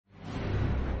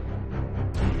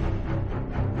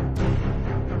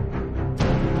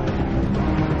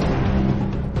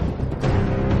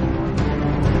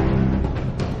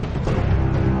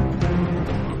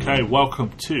Okay,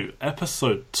 welcome to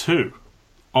episode 2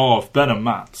 of Ben and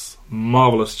Matt's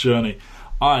Marvellous Journey.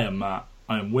 I am Matt.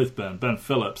 I am with Ben. Ben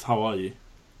Phillips, how are you?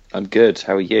 I'm good.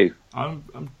 How are you?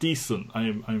 I'm decent.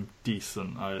 I'm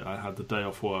decent. I had the day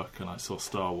off work and I saw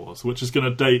Star Wars, which is going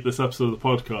to date this episode of the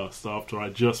podcast after I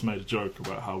just made a joke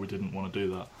about how we didn't want to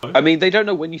do that. I mean, they don't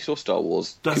know when you saw Star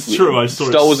Wars. That's true. I saw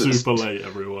Star Wars super late,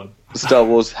 everyone. Star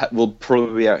Wars will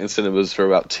probably be out in cinemas for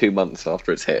about 2 months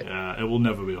after it's hit. Yeah, it will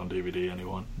never be on DVD,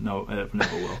 anyone. No, it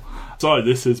never will. So,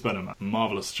 this is Ben and Matt's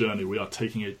Marvellous Journey. We are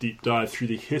taking a deep dive through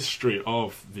the history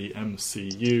of the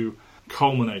MCU,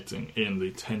 culminating in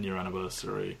the 10-year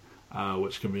anniversary,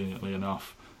 which conveniently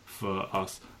enough for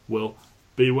us will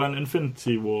be when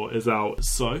Infinity War is out.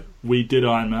 So, we did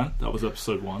Iron Man, that was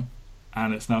episode 1,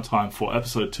 and it's now time for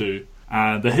episode 2,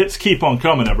 and the hits keep on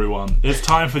coming, everyone. It's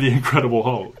time for The Incredible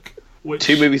Hulk. Which,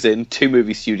 2 movies in, 2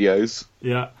 movie studios.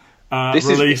 Yeah.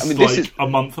 Released a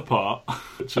month apart.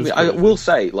 I will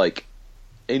say,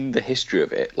 in the history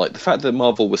of it, the fact that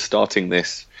Marvel was starting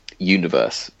this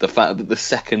universe, the fact that the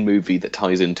second movie that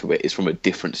ties into it is from a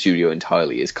different studio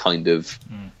entirely is kind of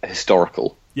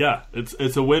historical. Yeah,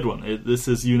 it's a weird one. This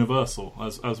is Universal.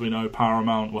 As we know,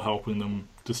 Paramount were helping them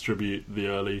distribute the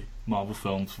early Marvel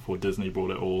films before Disney bought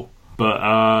it all.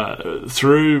 But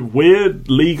through weird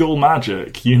legal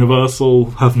magic,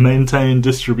 Universal have maintained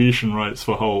distribution rights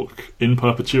for Hulk in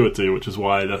perpetuity, which is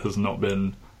why there has not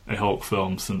been a Hulk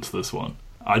film since this one.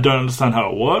 I don't understand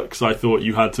how it works. I thought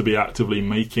you had to be actively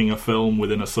making a film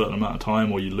within a certain amount of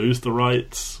time or you lose the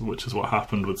rights, which is what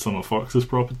happened with some of Fox's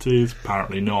properties.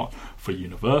 Apparently not for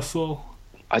Universal.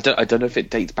 I don't know if it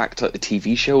dates back to the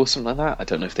TV show or something like that. I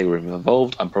don't know if they were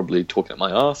involved. I'm probably talking at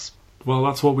my arse. Well,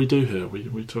 that's what we do here.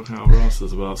 We talk out our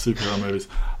asses about superhero movies.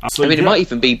 It might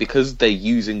even be because they're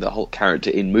using the Hulk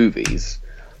character in movies,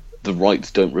 the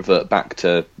rights don't revert back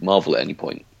to Marvel at any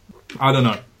point. I don't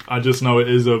know. I just know it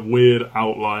is a weird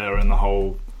outlier in the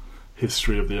whole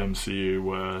history of the MCU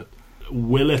where,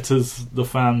 will it as the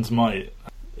fans might,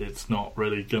 it's not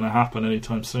really going to happen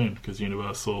anytime soon because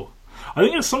Universal... I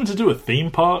think it's something to do with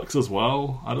theme parks as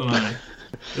well. I don't know.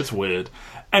 It's weird.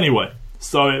 Anyway,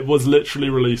 so it was literally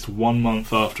released 1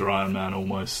 month after Iron Man,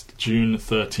 almost June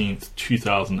 13th,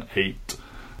 2008.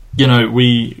 You know,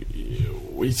 we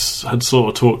had sort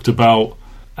of talked about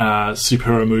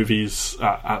superhero movies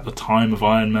at the time of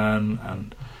Iron Man,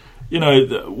 and you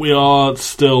know, we are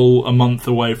still a month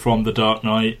away from The Dark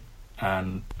Knight,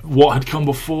 and what had come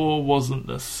before wasn't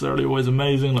necessarily always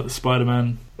amazing. Like the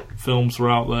Spider-Man films were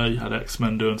out there, you had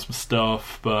X-Men doing some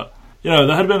stuff, but you know,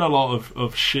 there had been a lot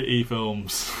of shitty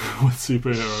films with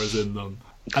superheroes in them,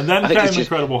 and then came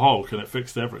Incredible Hulk and it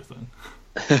fixed everything.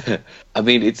 I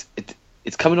mean, it's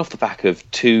coming off the back of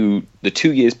the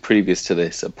 2 years previous to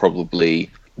this are probably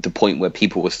the point where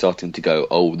people were starting to go,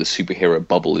 oh, the superhero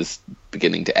bubble is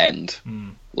beginning to end,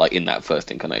 like in that first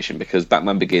incarnation, because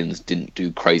Batman Begins didn't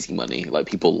do crazy money. Like,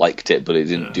 people liked it, but it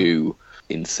didn't do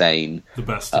insane. The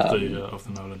best of the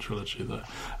Nolan trilogy, though.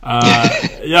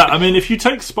 Yeah, I mean, if you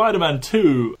take Spider-Man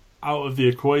 2 out of the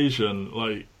equation,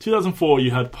 like, 2004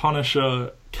 you had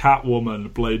Punisher,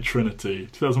 Catwoman, Blade Trinity.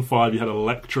 2005 you had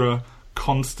Elektra,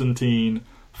 Constantine,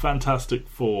 Fantastic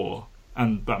Four,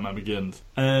 and Batman Begins.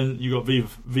 And you got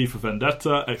V for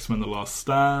Vendetta, X-Men The Last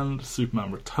Stand,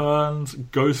 Superman Returns,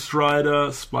 Ghost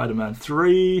Rider, Spider-Man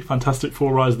 3, Fantastic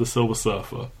Four Rise of the Silver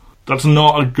Surfer. That's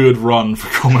not a good run for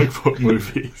comic book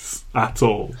movies at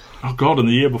all. Oh god, and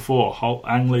the year before,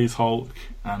 Ang Lee's Hulk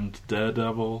and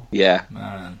Daredevil. Yeah.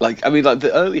 Man.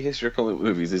 The early history of comic book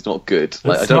movies is not good.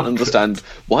 I don't understand.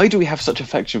 Why do we have such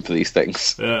affection for these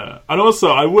things? Yeah. And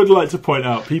also, I would like to point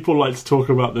out, people like to talk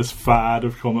about this fad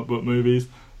of comic book movies.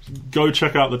 Go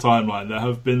check out the timeline.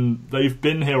 They've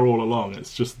been here all along.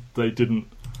 It's just they didn't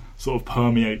sort of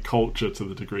permeate culture to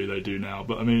the degree they do now.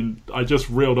 But I mean, I just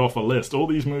reeled off a list. All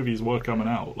these movies were coming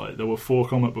out. Like, there were 4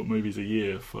 comic book movies a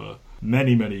year for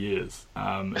many, many years.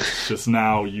 It's just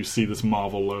now you see this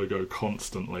Marvel logo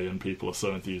constantly and people are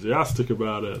so enthusiastic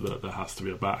about it that there has to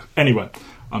be a back. Anyway,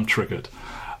 I'm triggered.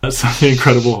 So The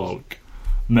Incredible Hulk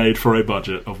made for a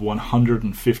budget of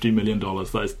 $150 million.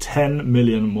 That is $10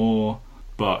 million more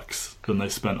bucks than they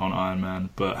spent on Iron Man.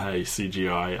 But hey,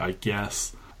 CGI, I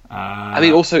guess. I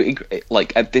mean, also,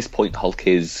 at this point, Hulk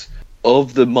is,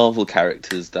 of the Marvel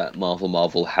characters that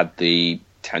Marvel had the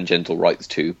tangential rights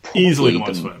to, probably easily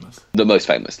the most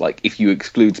famous. Like, if you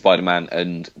exclude Spider-Man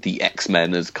and the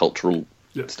X-Men as cultural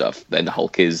stuff, then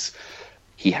Hulk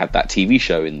he had that TV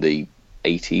show in the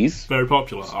 80s. Very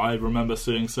popular. I remember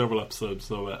seeing several episodes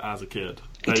of it as a kid.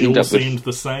 They all seemed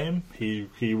the same.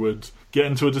 He would get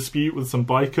into a dispute with some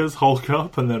bikers, Hulk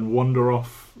up, and then wander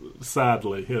off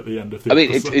sadly at the end of the I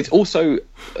mean, episode. it's also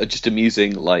just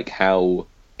amusing, like, how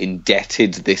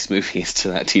indebted this movie is to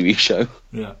that TV show.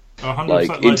 Yeah. 100%.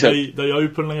 Like, they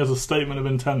openly, as a statement of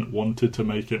intent, wanted to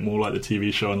make it more like the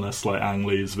TV show and less like Ang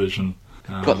Lee's vision.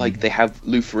 But, like, they have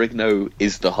Lou Ferrigno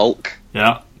is the Hulk.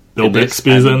 Yeah. Bill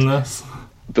Bixby's in this.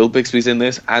 Bill Bixby's in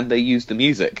this, and they use the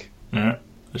music. Yeah,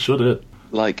 they sure did.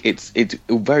 Like, it's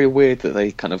very weird that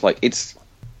they kind of, like,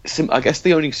 I guess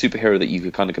the only superhero that you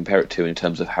could kind of compare it to in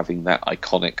terms of having that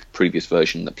iconic previous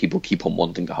version that people keep on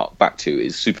wanting to hark back to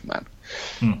is Superman.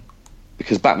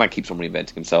 Because Batman keeps on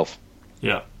reinventing himself.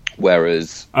 Yeah.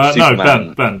 Whereas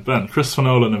Superman... No, Ben. Christopher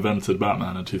Nolan invented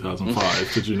Batman in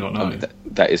 2005. Did you not know?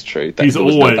 That is true. He's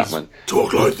always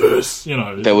talk like this. You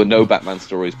know, there were no Batman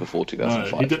stories before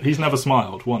 2005. No, he's never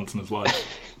smiled once in his life.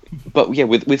 But yeah,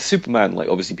 with Superman, like,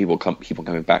 obviously people keep on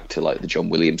coming back to, like, the John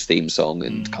Williams theme song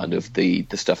and kind of the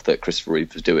stuff that Christopher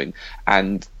Reeve was doing.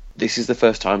 And this is the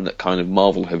first time that kind of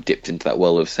Marvel have dipped into that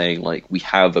well of saying, like, we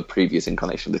have a previous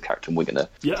incarnation of this character and we're going to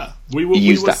we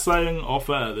were saying off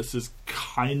air, this is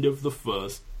kind of the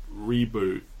first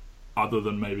reboot, other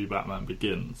than maybe Batman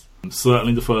Begins.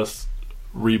 Certainly the first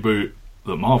reboot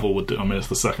that Marvel would do. I mean, it's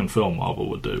the second film Marvel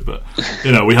would do, but,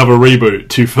 you know, we have a reboot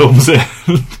 2 films in,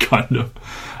 kind of.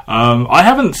 I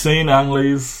haven't seen Ang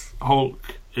Lee's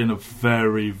Hulk in a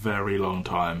very, very long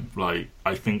time. Like,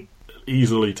 I think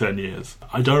easily 10 years.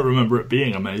 I don't remember it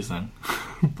being amazing.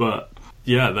 But,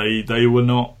 yeah, they were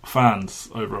not fans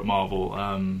over at Marvel.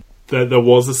 There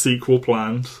was a sequel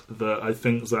planned that I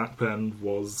think Zach Penn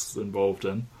was involved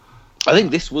in. I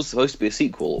think this was supposed to be a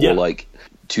sequel, or, like,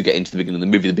 to get into the beginning of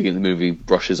the movie. The beginning of the movie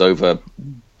brushes over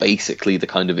basically the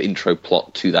kind of intro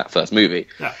plot to that first movie.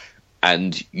 Yeah.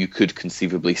 And you could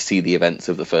conceivably see the events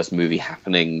of the first movie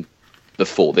happening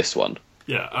before this one.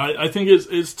 Yeah, I think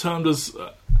it's termed as...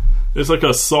 it's like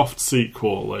a soft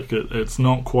sequel. Like, it's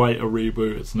not quite a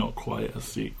reboot, it's not quite a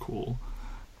sequel.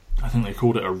 I think they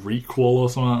called it a requel or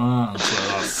something like that. So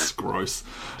that's gross.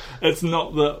 It's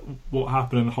not that what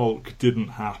happened in Hulk didn't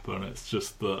happen, it's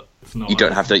just that it's not... You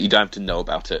don't have to know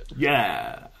about it.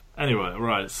 Yeah. Anyway,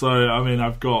 right, so, I mean,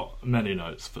 I've got many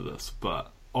notes for this,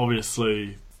 but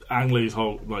obviously... Ang Lee's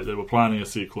Hulk, like, they were planning a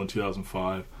sequel in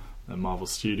 2005, then Marvel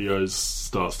Studios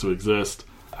starts to exist.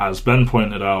 As Ben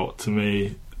pointed out to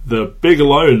me, the big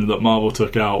loan that Marvel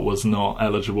took out was not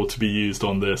eligible to be used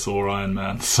on this or Iron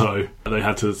Man, so they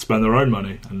had to spend their own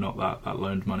money, and not that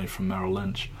loaned money from Merrill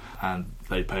Lynch. And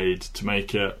they paid to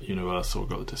make it. Universal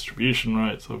got the distribution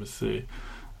rights, obviously.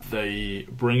 They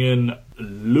bring in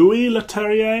Louis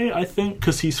Leterrier, I think,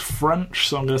 because he's French,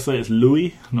 so I'm going to say it's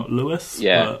Louis, not Louis.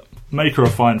 Yeah. But maker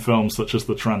of fine films such as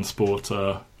The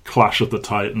Transporter, Clash of the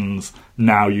Titans,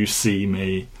 Now You See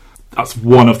Me. That's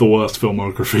one of the worst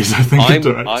filmographies I think a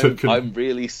director I'm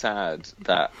really sad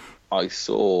that I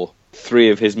saw 3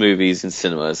 of his movies in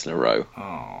cinemas in a row.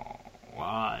 Oh,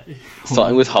 why?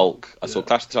 Starting with Hulk. I saw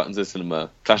Clash of the Titans in cinema.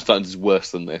 Clash of the Titans is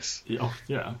worse than this.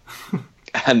 Yeah.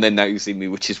 And then Now You See Me,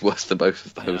 which is worse than both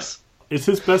of those. Yeah. It's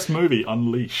his best movie,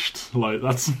 Unleashed. Like,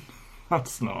 that's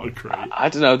not a great... I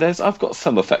don't know, I've got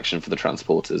some affection for The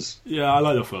Transporters. Yeah, I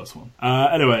like the first one.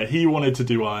 Anyway, he wanted to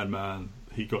do Iron Man.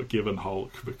 He got given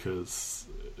Hulk because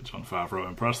Jon Favreau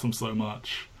impressed them so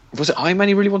much. Was it Iron Man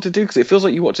he really wanted to do? Because it feels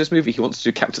like you watch this movie, he wants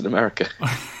to do Captain America.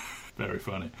 Very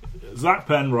funny. Zach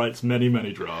Penn writes many,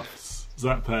 many drafts.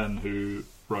 Zach Penn, who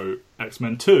wrote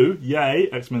X-Men 2, yay,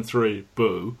 X-Men 3,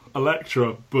 boo.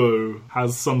 Elektra, boo,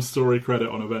 has some story credit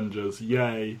on Avengers,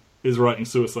 yay, is writing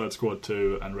Suicide Squad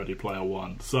 2 and Ready Player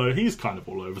One. So he's kind of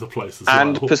all over the place as well.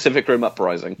 And Pacific Rim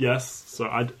Uprising. Yes, so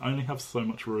I only have so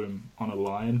much room on a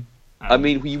line. I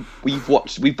mean, we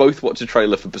both watched a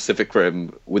trailer for Pacific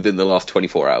Rim within the last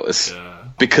 24 hours. Yeah.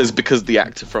 Because the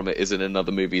actor from it is in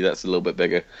another movie that's a little bit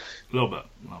bigger. A little bit.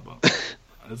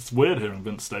 It's weird hearing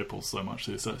Vince Staples so much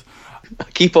these days. I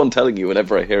keep on telling you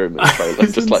whenever I hear him in the trailer.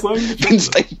 I'm just like, Vince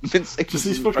Staples. Just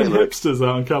these fucking hipsters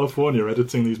out in California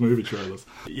editing these movie trailers.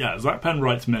 Yeah, Zach Penn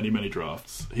writes many, many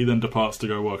drafts. He then departs to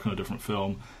go work on a different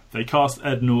film. They cast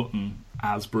Ed Norton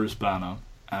as Bruce Banner.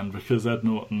 And because Ed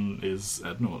Norton is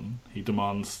Ed Norton, he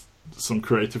demands some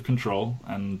creative control,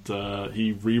 and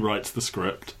he rewrites the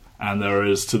script. And there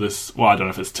is to this... Well, I don't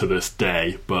know if it's to this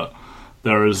day, but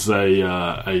there is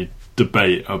a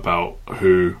debate about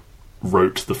who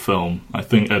wrote the film. I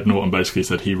think Ed Norton basically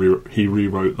said he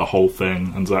rewrote the whole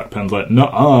thing, and Zach Penn's like,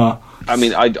 nuh-uh. I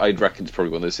mean, I'd reckon it's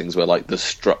probably one of those things where, like, the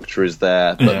structure is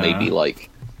there, but maybe, like,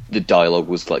 the dialogue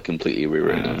was, like, completely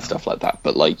rewritten and stuff like that.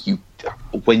 But, like,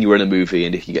 when you're in a movie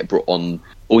and if you get brought on,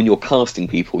 or when you're casting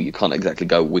people, you can't exactly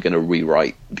go, we're going to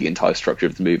rewrite the entire structure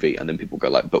of the movie, and then people go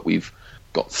like, but we've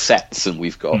got sets and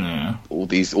we've got all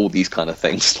these kind of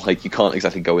things. Like, you can't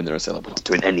exactly go in there and say, like, we're not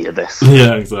doing any of this.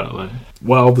 Yeah, exactly.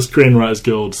 Well, the Screenwriters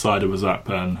Guild sided with Zach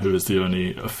Penn, who is the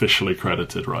only officially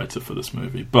credited writer for this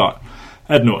movie. But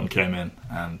Ed Norton came in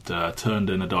and turned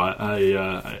in a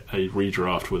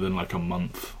redraft within like a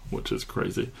month, which is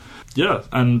crazy. Yeah,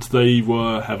 and they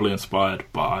were heavily inspired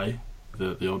by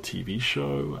the old TV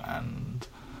show, and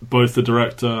both the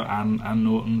director and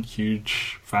Norton,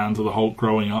 huge fans of the Hulk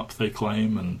growing up, they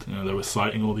claim, and they were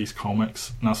citing all these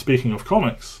comics. Now, speaking of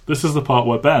comics, this is the part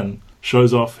where Ben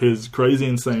shows off his crazy,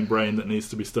 insane brain that needs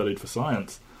to be studied for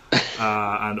science,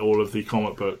 and all of the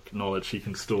comic book knowledge he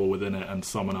can store within it and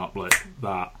summon up like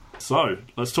that. So,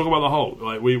 let's talk about the Hulk.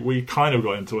 Like, we kind of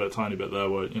got into it a tiny bit there,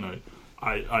 where,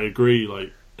 I agree,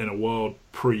 like, in a world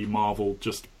pre-Marvel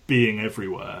just being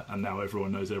everywhere, and now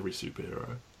everyone knows every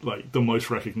superhero. Like, the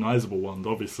most recognisable ones,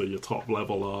 obviously, your top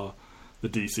level are the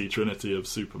DC Trinity of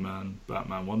Superman,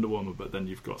 Batman, Wonder Woman, but then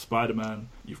you've got Spider-Man,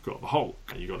 you've got the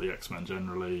Hulk, you've got the X-Men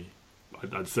generally.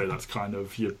 I'd say that's kind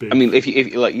of your big... I mean, if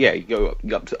you like, you go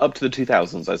up to the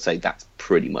 2000s, I'd say that's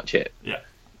pretty much it. Yeah.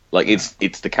 Like,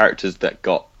 it's the characters that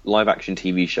got live-action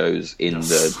TV shows in the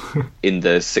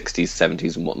 60s,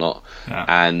 70s and whatnot,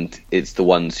 and it's the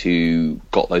ones who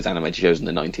got those animated shows in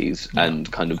the 90s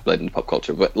and kind of bled into pop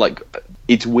culture. But, like,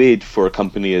 it's weird for a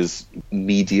company as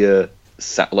media...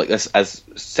 Like, as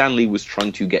Stan Lee was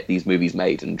trying to get these movies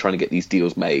made and trying to get these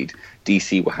deals made,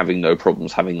 DC were having no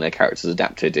problems having their characters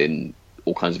adapted in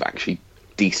all kinds of actually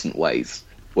decent ways,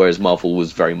 whereas Marvel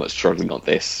was very much struggling on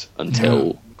this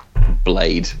until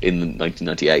Blade in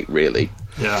 1998, really.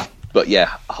 Yeah. But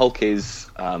yeah, Hulk is,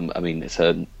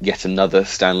 it's yet another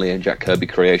Stan Lee and Jack Kirby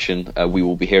creation. We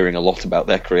will be hearing a lot about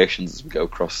their creations as we go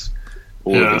across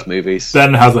all of these movies.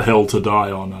 Ben has a hill to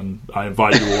die on, and I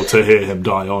invite you all to hear him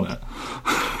die on it.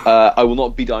 I will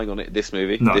not be dying on it this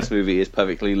movie. No. This movie is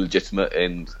perfectly legitimate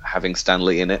in having Stan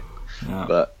Lee in it, Yeah.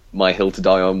 but my hill to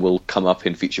die on will come up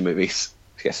in future movies.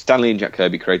 Yes, Stan Lee and Jack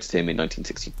Kirby created him in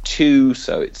 1962,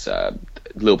 so it's a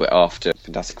little bit after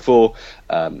Fantastic Four.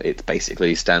 It's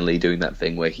basically Stan Lee doing that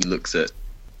thing where he looks at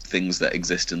things that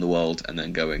exist in the world and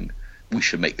then going, we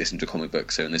should make this into a comic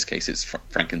book. So in this case, it's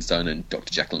Frankenstein and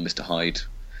Dr. Jekyll and Mr. Hyde.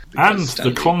 And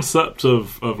the concept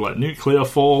of like nuclear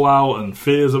fallout and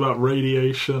fears about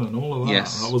radiation and all of that.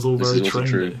 Yes, that was all very trendy.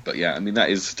 True. But yeah, I mean, that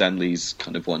is Stan Lee's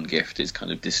kind of one gift, is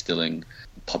kind of distilling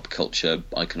pop culture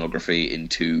iconography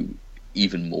into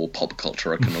even more pop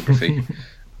culture iconography.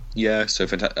 Yeah, so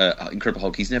Incredible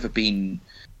Hulk, he's never been...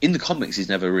 In the comics, he's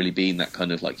never really been that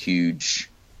kind of like huge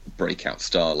breakout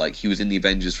star. Like, he was in the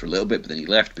Avengers for a little bit, but then he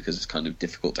left because it's kind of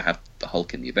difficult to have the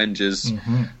Hulk in the Avengers.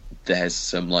 Mm-hmm. There's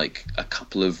some, like, a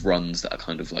couple of runs that are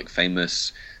kind of like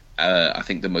famous. I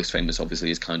think the most famous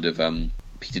obviously is kind of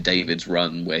Peter David's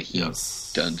run where he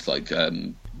done like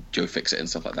Joe Fixit and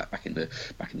stuff like that back in the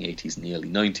 80s and the early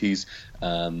 90s.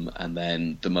 And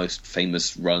then the most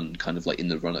famous run kind of like in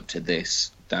the run up to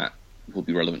this that will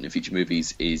be relevant in future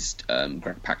movies is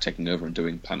Greg Pak taking over and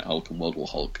doing Planet Hulk and World War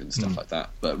Hulk and stuff like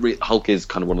that. But Hulk is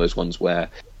kind of one of those ones where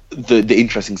the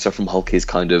interesting stuff from Hulk is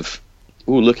kind of,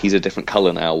 oh, look, he's a different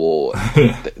colour now, or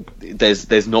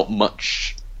there's not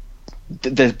much...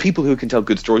 There's people who can tell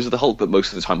good stories of the Hulk, but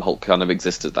most of the time Hulk kind of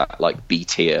exists as that like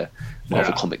B-tier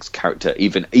Marvel Comics character.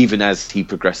 Even as he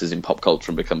progresses in pop culture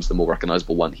and becomes the more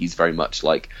recognisable one, he's very much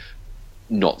like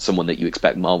not someone that you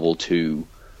expect Marvel to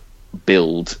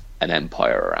build an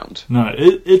empire around. No,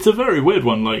 it's a very weird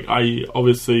one. Like, I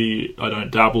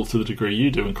don't dabble to the degree you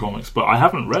do in comics, but I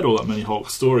haven't read all that many Hulk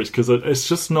stories because it's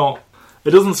just not... It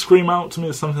doesn't scream out to me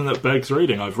as something that begs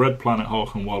reading. I've read Planet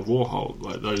Hulk and World War Hulk.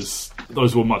 Like,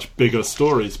 those were much bigger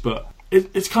stories, but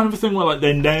it's kind of a thing where like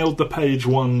they nailed the page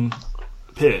one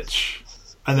pitch,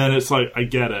 and then it's like, I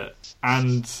get it.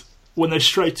 And when they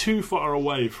stray too far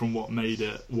away from what made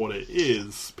it what it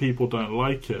is, people don't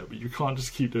like it. But you can't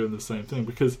just keep doing the same thing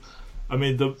because, I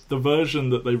mean, the version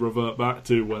that they revert back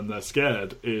to when they're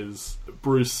scared is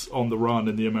Bruce on the run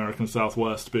in the American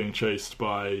Southwest being chased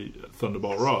by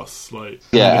Thunderbolt Ross. Like,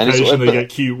 and occasionally they get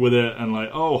cute with it and like,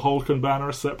 oh, Hulk and Banner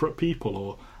are separate people,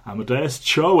 or Amadeus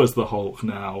Cho is the Hulk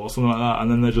now, or something like that, and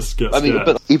then they just get scared. I mean,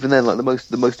 but even then, like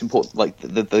the most important, like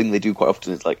the thing they do quite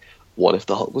often is like, what if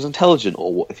the Hulk was intelligent,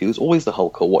 or what if he was always the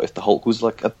Hulk, or what if the Hulk was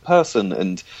like a person?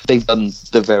 And they've done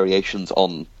the variations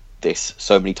on this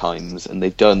so many times, and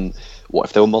they've done what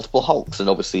if there were multiple Hulks, and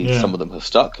obviously some of them have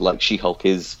stuck. Like, She-Hulk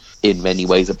is in many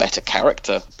ways a better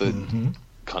character than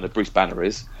kind of Bruce Banner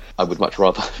is. I would much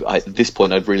rather, at this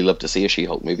point, I'd really love to see a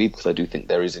She-Hulk movie, because I do think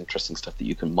there is interesting stuff that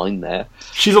you can mine there.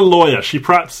 She's a lawyer. She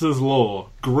practices law.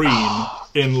 Green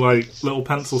in like little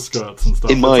pencil skirts and stuff.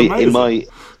 I'm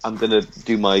gonna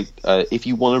do my. If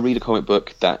you want to read a comic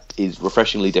book that is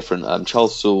refreshingly different,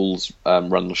 Charles Soule's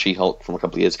run on She-Hulk from a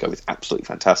couple of years ago is absolutely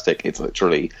fantastic. It's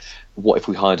literally, what if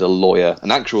we hired a lawyer, an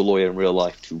actual lawyer in real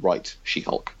life, to write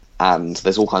She-Hulk? And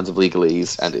there's all kinds of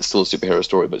legalese, and it's still a superhero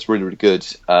story, but it's really, really good.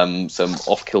 Some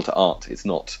off-kilter art. It's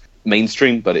not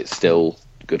mainstream, but it's still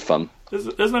good fun.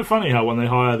 Isn't it funny how when they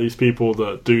hire these people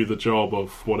that do the job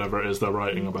of whatever it is they're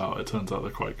writing about, it turns out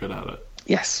they're quite good at it?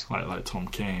 Yes. Like Tom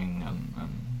King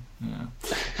and yeah.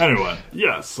 Anyway,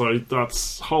 yeah, so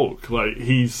that's Hulk. Like,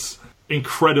 he's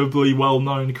incredibly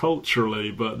well-known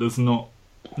culturally, but there's not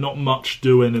much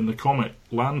doing in the comic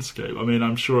landscape. I mean,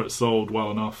 I'm sure it sold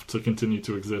well enough to continue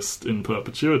to exist in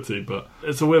perpetuity, but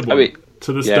it's a weird one. I mean,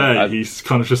 to this day, he's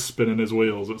kind of just spinning his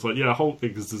wheels. It's like, yeah, Hulk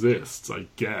exists, I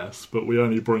guess, but we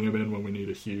only bring him in when we need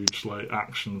a huge like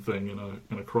action thing in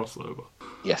a crossover.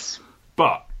 Yes.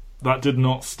 But that did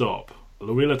not stop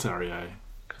Louis Leterrier,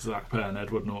 Zach Penn,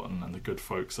 Edward Norton, and the good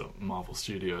folks at Marvel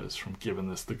Studios from giving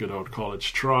this the good old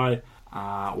college try.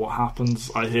 What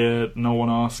happens? I hear no one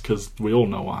asks, because we all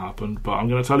know what happened, but I'm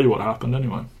going to tell you what happened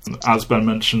anyway. As Ben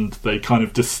mentioned, they kind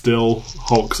of distill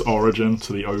Hulk's origin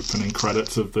to the opening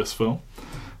credits of this film.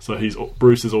 So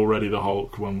Bruce is already the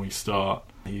Hulk when we start.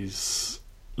 He's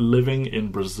living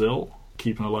in Brazil,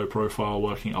 keeping a low profile,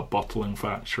 working at a bottling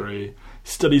factory. He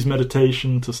studies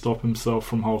meditation to stop himself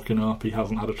from hulking up. He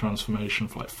hasn't had a transformation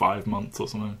for like 5 months or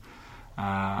something.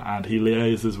 And he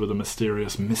liaises with a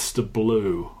mysterious Mr.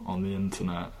 Blue on the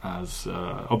internet, on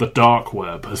the dark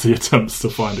web, as he attempts to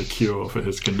find a cure for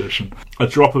his condition. A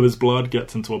drop of his blood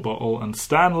gets into a bottle, and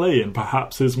Stan Lee, in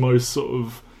perhaps his most sort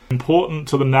of important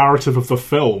to the narrative of the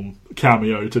film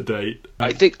cameo to date.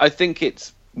 I think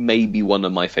it's maybe one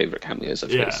of my favourite cameos of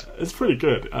his. Yeah, it's pretty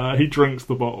good. He drinks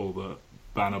the bottle that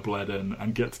Banner bled in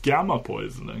and gets gamma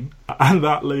poisoning, and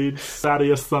that leads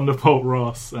Thaddeus Thunderbolt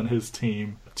Ross and his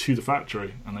team to the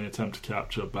factory, and they attempt to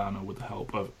capture Banner with the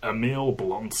help of Emil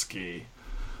Blonsky,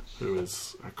 who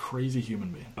is a crazy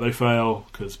human being. They fail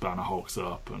because Banner hulks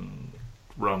up and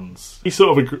runs. He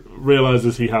sort of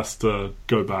realises he has to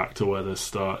go back to where this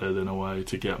started in a way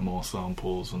to get more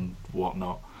samples and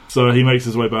whatnot. So he makes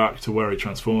his way back to where he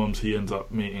transforms. He ends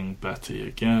up meeting Betty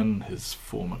again, his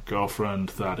former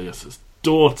girlfriend, Thaddeus'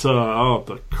 daughter. Oh,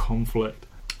 the conflict.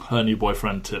 Her new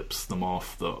boyfriend tips them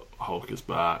off that Hulk is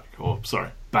back,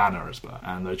 Banner is back,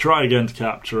 and they try again to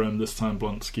capture him. This time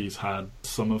Blonsky's had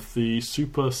some of the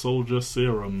super soldier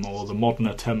serum, or the modern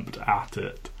attempt at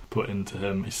it, put into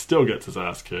him. He still gets his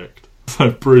ass kicked.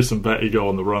 So Bruce and Betty go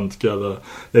on the run together.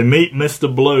 They meet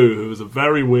Mr. Blue, who is a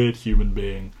very weird human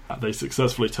being. They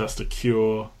successfully test a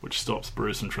cure, which stops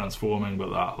Bruce from transforming, but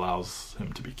that allows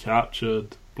him to be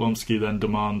captured. Blonsky then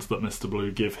demands that Mr. Blue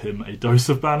give him a dose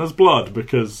of Banner's blood,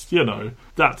 because,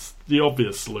 that's the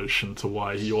obvious solution to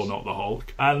why you're not the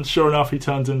Hulk. And sure enough, he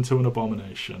turns into an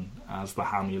abomination, as the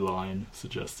hammy line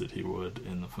suggested he would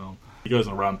in the film. He goes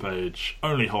on a rampage.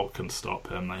 Only Hulk can stop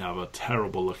him. They have a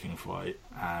terrible looking fight,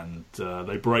 and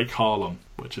they break Harlem,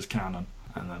 which is canon.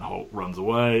 And then Hulk runs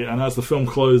away, and as the film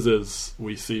closes,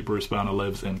 we see Bruce Banner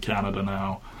lives in Canada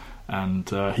now, and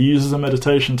he uses a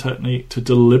meditation technique to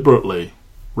deliberately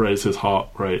raise his heart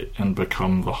rate and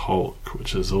become the Hulk,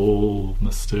 which is all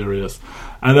mysterious.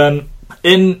 And then,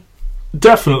 in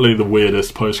definitely the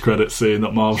weirdest post-credit scene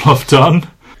that Marvel have done,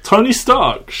 Tony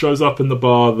Stark shows up in the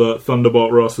bar that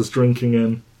Thunderbolt Ross is drinking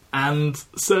in and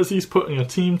says he's putting a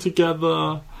team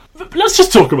together. Let's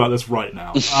just talk about this right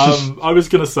now. I was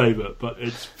going to save it, but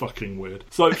it's fucking weird.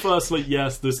 So, firstly,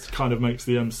 yes, this kind of makes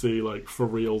the MC, for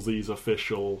realsies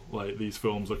official. These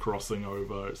films are crossing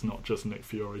over. It's not just Nick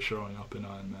Fury showing up in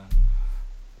Iron Man.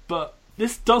 But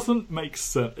this doesn't make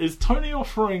sense. Is Tony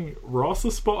offering Ross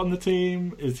a spot on the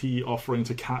team? Is he offering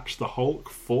to catch the Hulk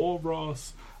for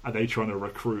Ross? Are they trying to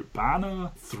recruit Banner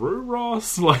through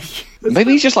Ross?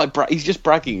 Maybe he's just he's just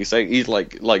bragging. He's saying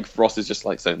Ross is just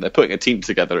saying they're putting a team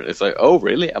together, and it's like, oh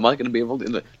really? Am I going to be involved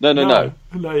in it? No, you're not.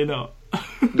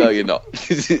 No, you're not.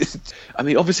 I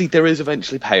mean, obviously there is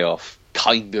eventually payoff.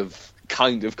 Kind of.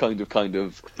 I mean,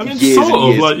 years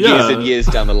and years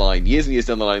down the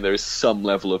line, there is some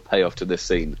level of payoff to this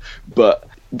scene, but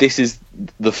this is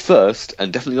the first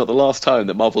and definitely not the last time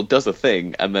that Marvel does a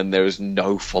thing and then there is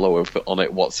no follow-up on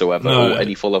it whatsoever, or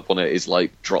any follow-up on it is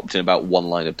dropped in about one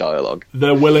line of dialogue.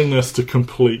 Their willingness to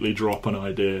completely drop an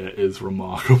idea is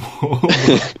remarkable.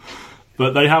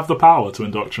 But they have the power to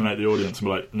indoctrinate the audience and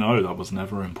be like, no, that was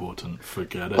never important,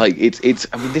 forget it.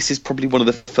 I mean, this is probably one of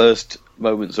the first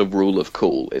moments of rule of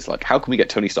cool. It's like, how can we get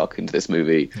Tony Stark into this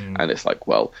movie? And it's like,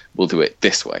 well, we'll do it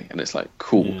this way. And it's like,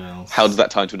 cool. Yes. How does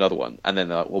that tie into another one? And then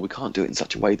they're like, well, we can't do it in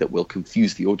such a way that will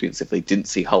confuse the audience if they didn't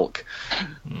see Hulk.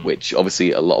 Which,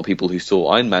 obviously, a lot of people who saw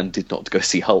Iron Man did not go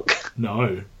see Hulk.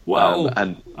 No. Well,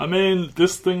 I mean,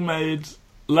 this thing made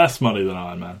less money than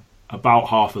Iron Man. About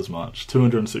half as much.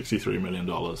 $263 million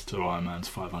to Iron Man's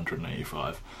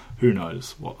 $585. Who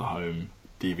knows what the home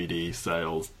DVD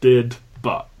sales did.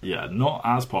 But, yeah, not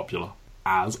as popular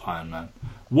as Iron Man.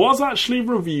 Was actually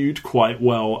reviewed quite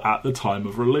well at the time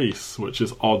of release, which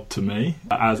is odd to me,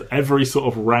 as every sort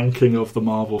of ranking of the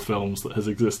Marvel films that has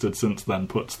existed since then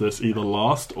puts this either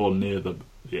last or near the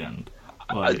end.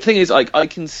 The thing is, I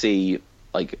can see,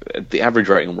 like, the average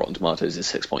rating on Rotten Tomatoes is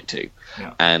 6.2.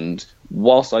 Yeah. And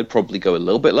whilst I'd probably go a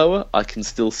little bit lower, I can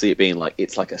still see it being like,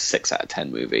 it's like a 6 out of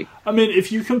 10 movie. I mean,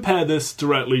 if you compare this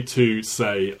directly to,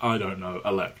 say, I don't know,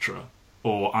 Elektra,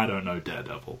 or I don't know,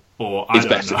 Daredevil, or I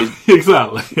don't know.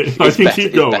 Exactly. I can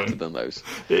keep going. It's better than those.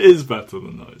 It is better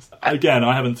than those. Again,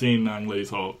 I haven't seen Ang Lee's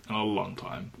Hulk in a long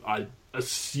time. I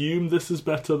assume this is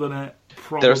better than it.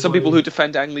 Probably. There are some people who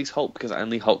defend Ang Lee's Hulk because Ang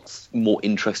Lee Hulk's more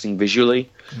interesting visually.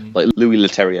 Like, Louis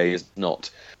Leterrier is not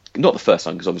the first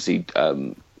time, because obviously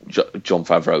Jon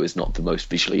Favreau is not the most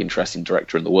visually interesting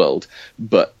director in the world,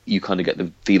 but you kind of get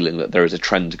the feeling that there is a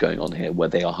trend going on here where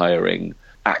they are hiring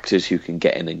actors who can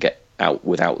get in and get out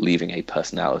without leaving a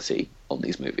personality on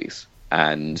these movies.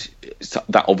 And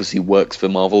that obviously works for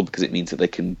Marvel because it means that they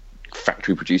can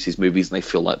factory produce these movies and they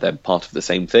feel like they're part of the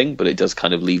same thing, but it does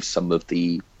kind of leave some of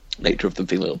the nature of them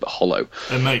feeling a little bit hollow.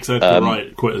 It makes Edgar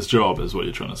Wright quit his job, is what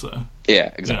you're trying to say.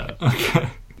 Yeah, exactly. Yeah, okay.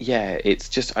 Yeah, it's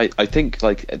just, I think,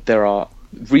 like, there are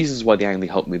reasons why the Ang Lee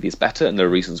Hulk movie is better, and there are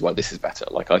reasons why this is better.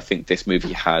 Like, I think this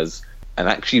movie has an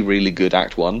actually really good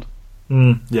Act 1.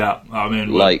 Yeah, I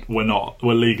mean,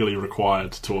 we're legally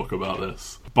required to talk about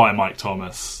this by Mike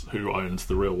Thomas, who owns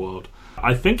The Real World.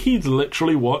 I think he's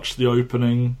literally watched the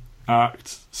opening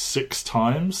act 6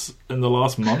 times in the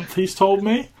last month, he's told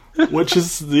me, which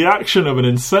is the action of an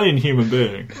insane human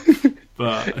being.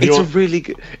 But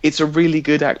it's a really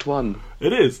good Act 1.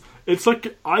 It is. It's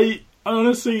like,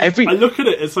 honestly, I look at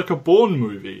it, it's like a Bourne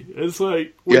movie. It's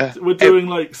like, we're doing,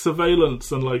 like,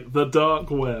 surveillance and, like, the dark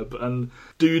web, and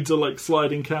dudes are, like,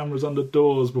 sliding cameras under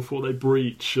doors before they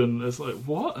breach, and it's like,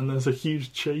 what? And there's a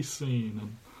huge chase scene.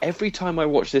 And every time I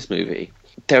watch this movie,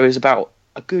 there is about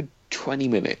a good 20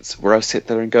 minutes where I sit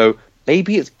there and go,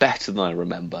 maybe it's better than I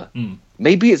remember.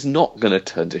 Maybe it's not going to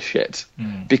turn to shit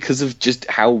because of just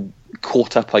how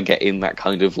caught up I get in that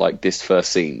kind of, like, this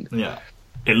first scene. Yeah.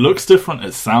 It looks different,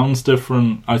 it sounds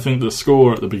different. I think the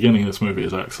score at the beginning of this movie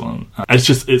is excellent.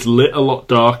 It's lit a lot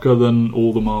darker than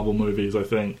all the Marvel movies, I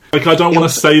think. Like, I don't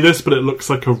want to say this, but it looks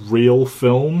like a real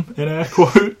film, in air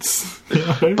quotes. You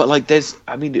know? But, like,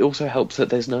 it also helps that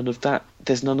there's none of that.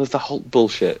 There's none of the Hulk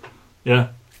bullshit. Yeah.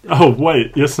 Oh,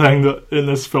 wait, you're saying that in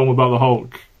this film about the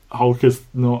Hulk is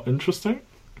not interesting?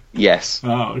 Yes.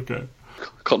 Oh, okay.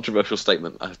 Controversial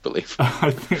statement, I believe.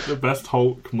 I think the best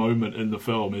Hulk moment in the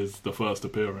film is the first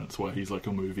appearance where he's like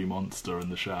a movie monster in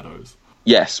the shadows.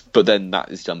 Yes, but then that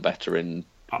is done better in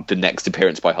the next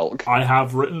appearance by Hulk. I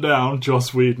have written down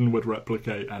Joss Whedon would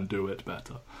replicate and do it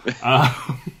better.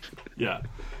 Yeah.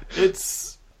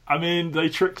 I mean, they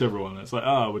tricked everyone. It's like,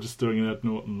 we're just doing an Ed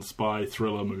Norton spy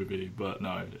thriller movie, but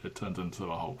no, it turns into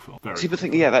a Hulk film. See, but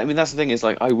that's the thing is,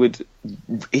 like, I would,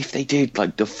 if they did,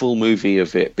 like, the full movie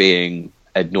of it being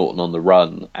Ed Norton on the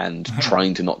run and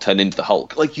trying to not turn into the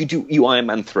Hulk, like you Iron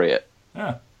Man 3 it.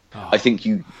 Yeah. I think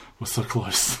you... We're so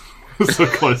close. We're so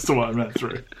close to Iron Man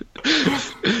 3.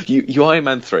 You Iron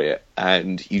Man 3 it,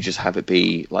 and you just have it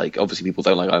be, like, obviously people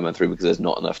don't like Iron Man 3 because there's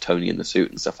not enough Tony in the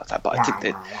suit and stuff like that, but I think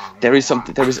that there is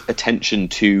attention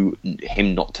to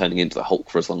him not turning into the Hulk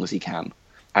for as long as he can.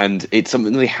 And it's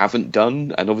something they haven't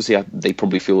done, and obviously they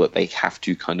probably feel that they have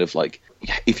to kind of, like,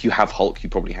 if you have Hulk, you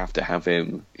probably have to have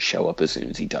him show up as soon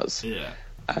as he does. Yeah.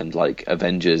 And, like,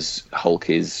 Avengers, Hulk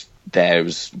is there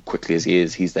as quickly as he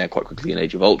is. He's there quite quickly in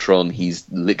Age of Ultron. He's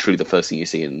literally the first thing you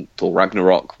see in Thor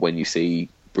Ragnarok when you see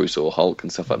Bruce or Hulk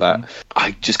and stuff like that.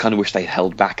 I just kind of wish they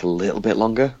held back a little bit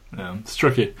longer. Yeah, it's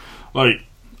tricky. Like,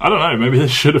 I don't know, maybe they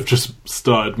should have just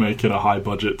started making a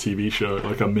high-budget TV show,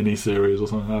 like a mini-series or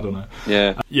something, I don't know.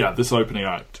 Yeah. Yeah, this opening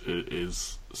act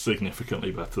is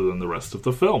significantly better than the rest of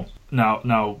the film.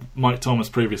 Now, Mike Thomas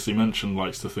previously mentioned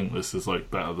likes to think this is, like,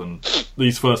 better than...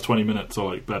 These first 20 minutes are,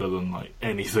 like, better than, like,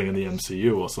 anything in the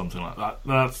MCU or something like that.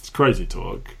 That's crazy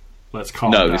talk. Let's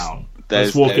calm down.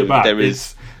 Let's walk it back.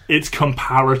 It's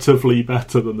comparatively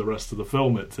better than the rest of the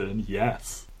film it's in,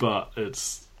 yes. But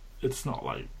it's it's not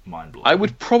like mind-blowing. I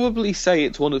would probably say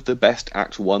it's one of the best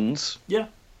Act 1s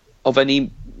of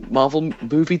any Marvel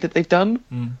movie that they've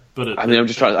done. But I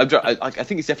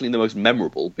think it's definitely the most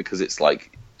memorable because it's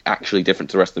like actually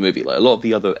different to the rest of the movie. Like a lot of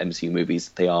the other MCU movies,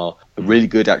 they are a really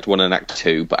good Act 1 and Act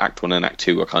 2, but Act 1 and Act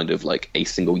 2 are kind of like a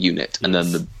single unit, and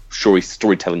then the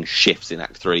storytelling shifts in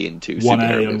Act 3 into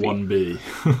 1A and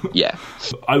 1B. Yeah.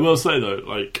 I will say though,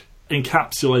 like,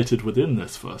 encapsulated within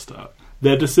this first act,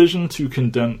 their decision to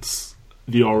condense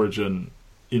the origin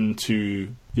into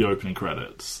the opening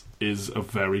credits is a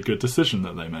very good decision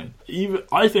that they made.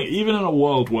 I think even in a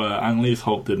world where Ang Lee's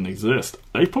Hulk didn't exist,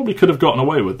 they probably could have gotten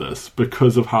away with this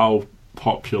because of how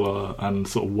popular and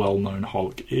sort of well-known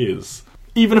Hulk is.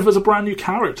 Even if it's a brand new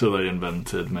character they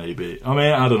invented, maybe. I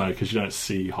mean, I don't know, because you don't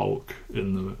see Hulk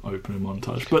in the opening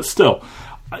montage. But still,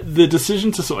 the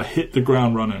decision to sort of hit the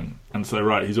ground running and say,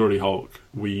 right, he's already Hulk,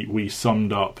 we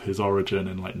summed up his origin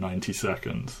in like 90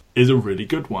 seconds, is a really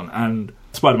good one. And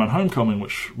Spider-Man Homecoming,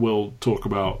 which we'll talk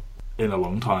about in a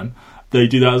long time, they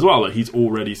do that as well. Like, he's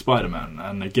already Spider-Man.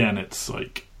 And again, it's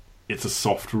like, it's a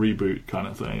soft reboot kind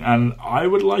of thing. And I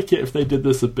would like it if they did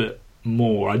this a bit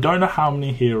more. I don't know how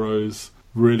many heroes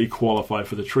really qualify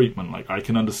for the treatment. Like, I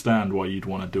can understand why you'd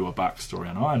want to do a backstory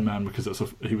on Iron Man because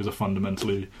he was a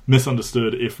fundamentally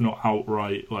misunderstood, if not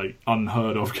outright, like,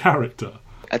 unheard of character.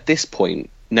 At this point,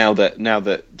 now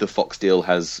that the Fox deal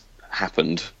has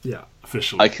happened,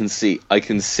 officially, I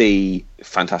can see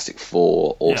Fantastic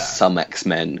Four or some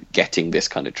X-Men getting this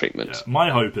kind of treatment. Yeah. My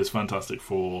hope is Fantastic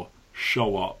Four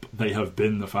show up. They have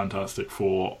been the Fantastic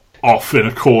Four off in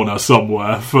a corner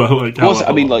somewhere for like. Also,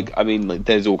 I mean,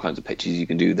 there's all kinds of pictures you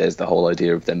can do. There's the whole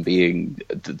idea of them being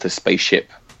the spaceship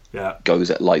goes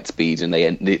at light speed, and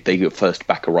they first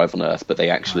back arrive on Earth, but they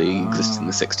actually exist in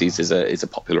the 60s. Is a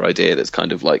popular idea that's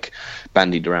kind of like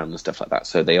bandied around and stuff like that.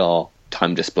 So they are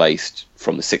time displaced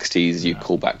from the 60s. You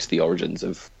call back to the origins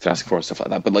of Fantastic Four and stuff like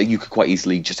that, but like you could quite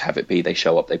easily just have it be they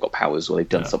show up, they've got powers, or they've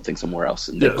done something somewhere else,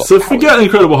 and they've got so powers. Forget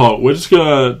Incredible Hulk, we're just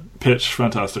gonna pitch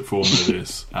Fantastic Four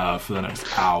movies for the next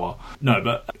hour. No,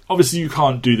 but obviously you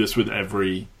can't do this with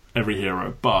every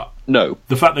hero, but no,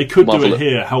 the fact they could do it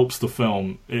here helps the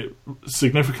film. It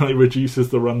significantly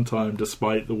reduces the runtime,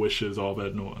 despite the wishes of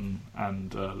Ed Norton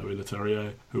and Louis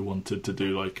Leterrier, who wanted to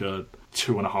do like a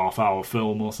 2.5 hour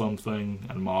film or something,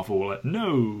 and Marvel were like,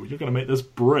 no, you're going to make this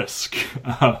brisk.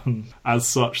 As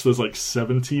such, there's like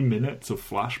 70 minutes of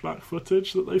flashback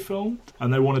footage that they filmed,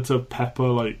 and they wanted to pepper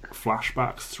like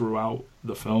flashbacks throughout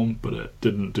the film, but it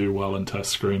didn't do well in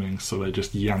test screenings, so they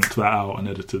just yanked that out and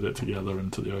edited it together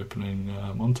into the opening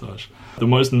montage. The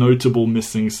most notable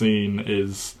missing scene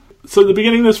is... So the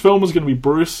beginning of this film was going to be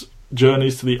Bruce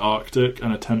journeys to the Arctic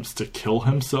and attempts to kill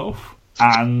himself,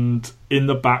 and in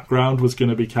the background was going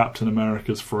to be Captain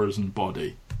America's frozen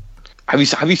body. Have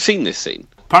you seen this scene?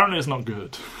 Apparently it's not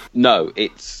good. No,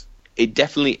 it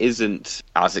definitely isn't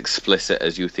as explicit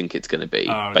as you think it's going to be,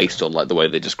 based on like the way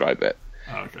they describe it.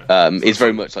 Okay. It's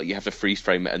very much like you have to freeze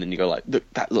frame it, and then you go like, look,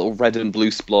 that little red and blue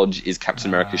splodge is Captain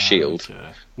America's shield.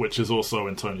 Okay. Which is also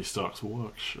in Tony Stark's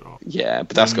workshop. Yeah,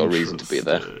 but that's got a reason to be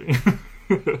there.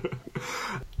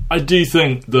 I do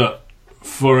think that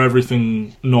for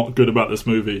everything not good about this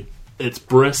movie, it's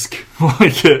brisk.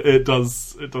 Like it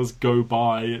does go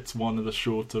by. It's one of the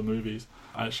shorter movies.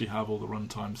 I actually have all the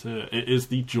runtimes here. It is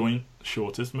the joint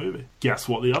shortest movie. Guess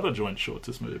what the other joint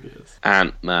shortest movie is?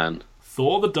 Ant-Man.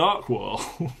 Thor: The Dark World.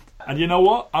 And you know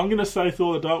what? I'm going to say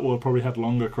Thor: The Dark World probably had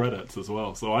longer credits as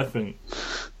well. So I think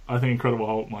Incredible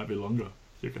Hulk might be longer.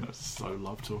 You're going to so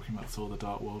love talking about Thor: The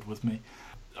Dark World with me.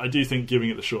 I do think giving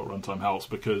it the short runtime helps,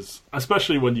 because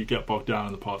especially when you get bogged down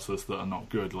in the parts of this that are not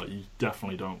good, like you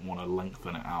definitely don't want to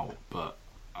lengthen it out. But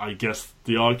I guess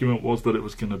the argument was that it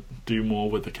was going to do more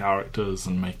with the characters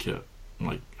and make it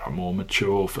like a more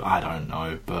mature. I don't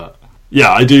know, but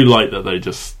yeah, I do like that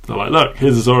they're like, look,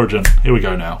 here's his origin. Here we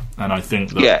go now. And I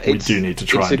think that we do need to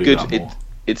try and do that more.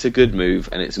 It's a good move,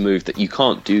 and it's a move that you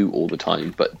can't do all the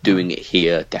time, but doing it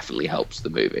here definitely helps the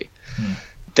movie.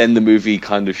 Then the movie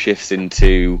kind of shifts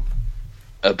into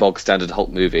a bog standard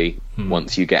Hulk movie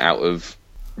once you get out of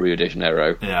Rio de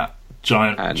Janeiro. Yeah,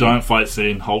 giant fight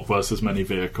scene, Hulk versus many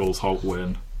vehicles, Hulk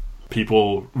win.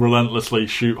 People relentlessly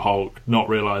shoot Hulk, not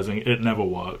realising it never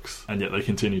works, and yet they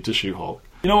continue to shoot Hulk.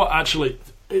 You know what, actually,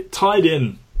 it tied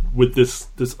in with this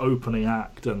opening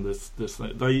act and this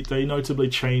thing. They notably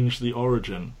changed the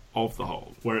origin of the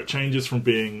Hulk, where it changes from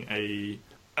being an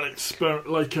experiment,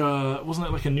 like wasn't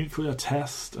it like a nuclear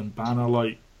test, and Banner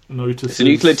like notices... It's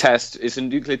a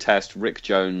nuclear test. Rick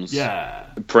Jones,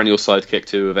 perennial sidekick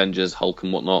to Avengers, Hulk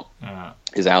and whatnot,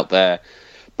 is out there.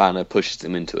 Banner pushes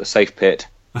him into a safe pit,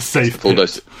 a safe full pit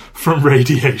dose from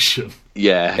radiation.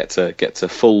 Yeah, gets a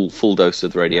full dose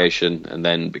of the radiation, and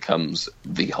then becomes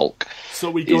the Hulk.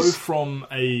 So we go from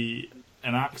an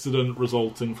accident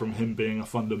resulting from him being a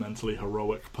fundamentally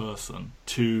heroic person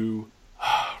to...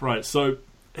 Right, so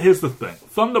here's the thing.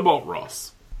 Thunderbolt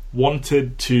Ross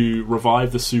wanted to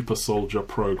revive the super soldier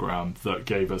program that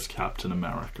gave us Captain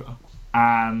America.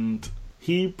 And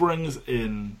he brings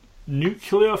in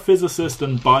nuclear physicist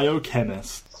and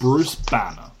biochemist Bruce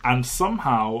Banner. And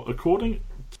somehow, according...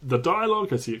 The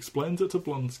dialogue, as he explains it to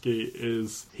Blonsky,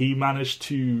 is he managed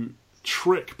to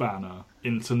trick Banner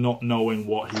into not knowing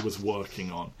what he was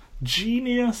working on.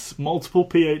 Genius, multiple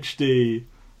PhD,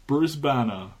 Bruce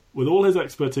Banner, with all his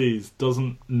expertise,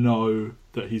 doesn't know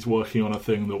that he's working on a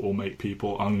thing that will make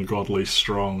people ungodly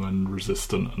strong and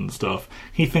resistant and stuff.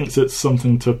 He thinks it's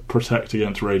something to protect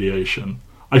against radiation.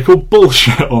 I call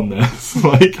bullshit on this.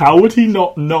 Like, how would he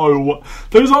not know what...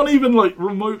 Those aren't even, like,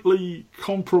 remotely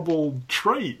comparable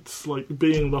traits, like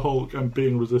being the Hulk and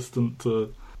being resistant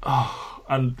to...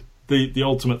 And the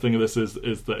ultimate thing of this is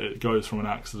that it goes from an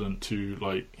accident to,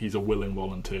 like, he's a willing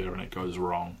volunteer and it goes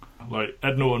wrong. Like,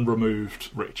 Ed Norton removed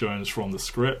Rick Jones from the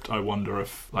script. I wonder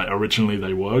if, like, originally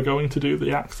they were going to do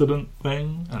the accident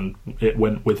thing and it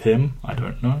went with him. I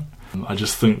don't know. I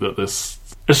just think that this...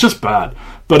 It's just bad.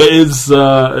 But it is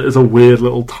a weird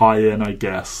little tie-in, I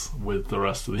guess, with the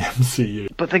rest of the MCU.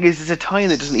 But the thing is, it's a tie-in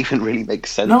that doesn't even really make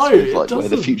sense with, like, where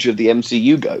the future of the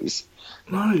MCU goes.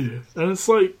 No. And it's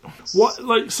like, what?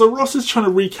 Like, so Ross is trying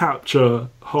to recapture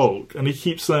Hulk, and he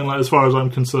keeps saying, like, as far as I'm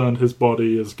concerned, his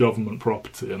body is government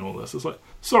property and all this. It's like,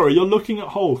 sorry, you're looking at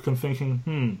Hulk and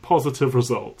thinking, positive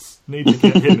results. Need to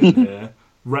get him in here.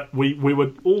 We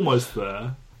were almost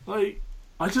there. Like,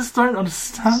 I just don't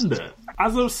understand it.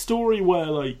 As a story where,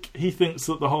 like, he thinks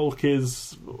that the Hulk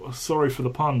is, sorry for the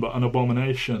pun, but an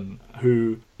abomination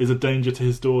who is a danger to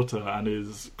his daughter and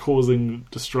is causing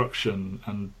destruction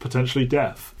and potentially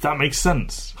death. That makes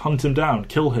sense. Hunt him down,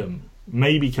 kill him,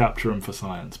 maybe capture him for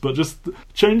science. But just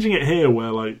changing it here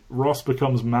where, like, Ross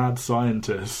becomes mad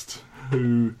scientist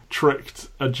who tricked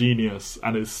a genius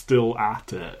and is still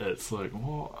at it. It's like,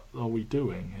 what are we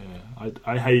doing here?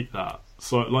 I hate that.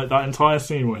 So, like, that entire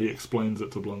scene where he explains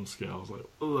it to Blonsky, I was like,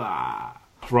 ah.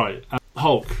 Right,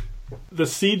 Hulk. The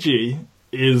CG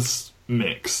is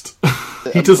mixed.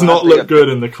 He does not look good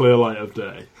in the clear light of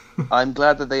day. I'm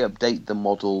glad that they update the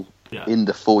model in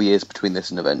the 4 years between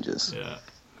this and Avengers. Yeah.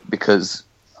 Because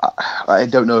I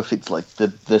don't know if it's like the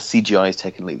CGI is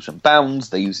taking leaps and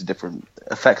bounds, they use a different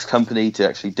effects company to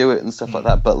actually do it and stuff like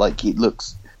that, but, like, it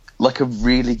looks like a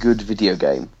really good video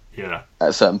game. Yeah.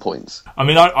 At certain points. I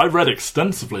mean, I read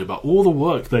extensively about all the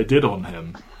work they did on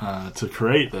him to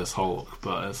create this Hulk,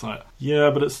 but it's like, yeah,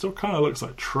 but it still kind of looks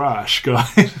like trash,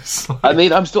 guys. Like...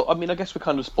 I guess we're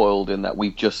kind of spoiled in that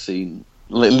we've just seen,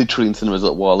 literally in cinemas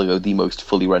a while ago, the most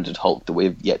fully rendered Hulk that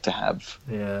we've yet to have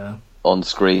on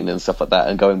screen and stuff like that,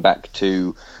 and going back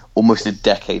to almost a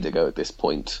decade ago at this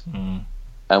point,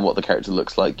 and what the character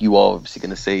looks like. You are obviously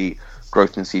going to see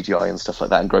growth in CGI and stuff like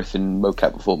that, and growth in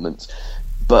mocap performance.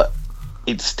 But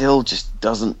it still just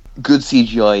doesn't... Good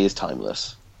CGI is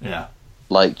timeless. Yeah.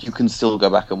 Like, you can still go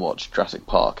back and watch Jurassic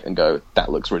Park and go, that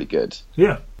looks really good.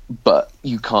 Yeah. But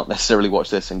you can't necessarily watch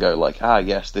this and go, like,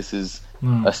 yes, this is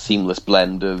a seamless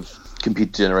blend of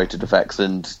computer-generated effects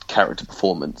and character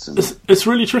performance. And... It's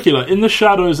really tricky. Like, in the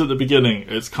shadows at the beginning,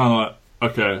 it's kind of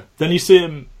like, okay. Then you see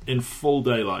him in full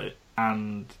daylight,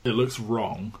 and it looks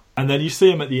wrong. And then you see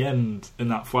him at the end in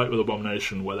that fight with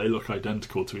Abomination where they look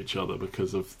identical to each other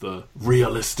because of the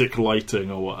realistic lighting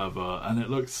or whatever, and it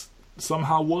looks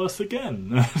somehow worse again.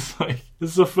 It's like,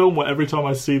 this is a film where every time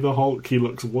I see the Hulk, he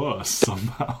looks worse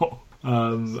somehow.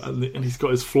 And he's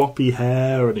got his floppy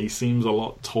hair, and he seems a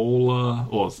lot taller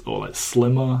or like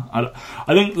slimmer.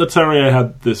 I think Leterrier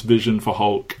had this vision for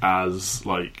Hulk as,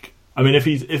 like, I mean, if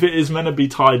it is meant to be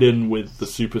tied in with the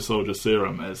super soldier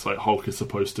serum, it's like Hulk is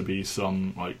supposed to be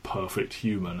some, like, perfect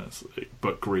human,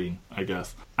 but green, I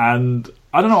guess. And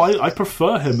I don't know, I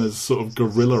prefer him as sort of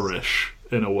gorilla-ish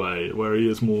in a way, where he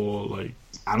is more, like,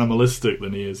 animalistic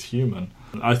than he is human.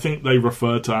 I think they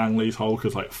refer to Ang Lee's Hulk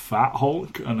as, like, Fat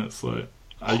Hulk, and it's like...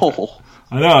 I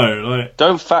know, like...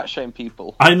 Don't fat shame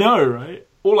people. I know, right?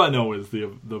 All I know is the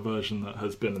version that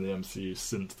has been in the MCU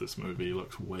since this movie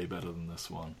looks way better than this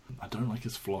one. I don't like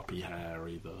his floppy hair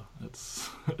either.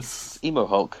 It's emo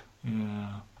Hulk.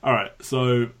 Yeah. Alright,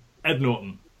 so Ed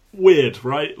Norton. Weird,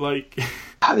 right? Like,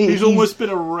 I mean, he's almost been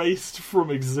erased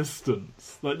from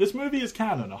existence. Like, this movie is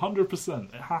canon,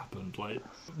 100%. It happened. Like,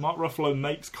 Mark Ruffalo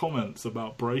makes comments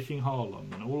about breaking Harlem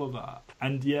and all of that.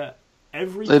 And yet,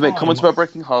 They make comments about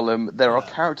breaking Harlem. There are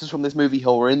characters from this movie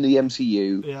who are in the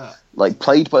MCU, like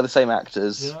played by the same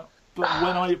actors. Yeah,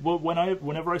 but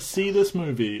whenever I see this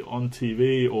movie on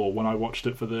TV or when I watched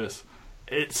it for this,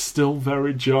 it's still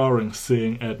very jarring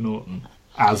seeing Ed Norton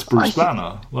as Bruce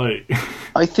Banner.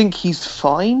 I think he's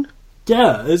fine.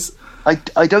 Yeah,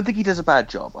 I don't think he does a bad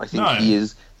job. I think he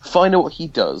is fine at what he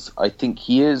does. I think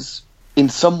he is, in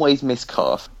some ways,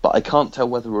 miscast, but I can't tell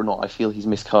whether or not I feel he's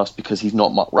miscast because he's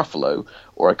not Mark Ruffalo,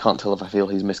 or I can't tell if I feel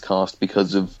he's miscast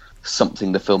because of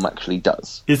something the film actually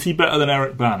does. Is he better than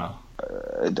Eric Bana?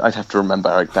 I'd have to remember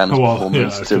Eric Bana's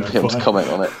performance to be able to comment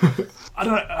on it.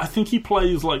 I think he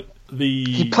plays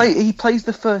He plays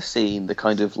the first scene, the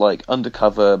kind of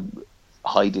undercover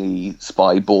Heidi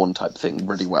spy Bourne type thing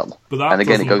really well. But that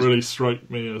doesn't really strike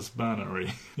me as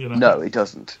Banner-y, No, it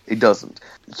doesn't.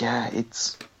 Yeah,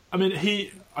 it's... I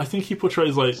mean, I think he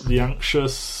portrays the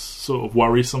anxious, sort of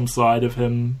worrisome side of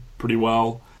him pretty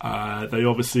well. They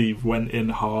obviously went in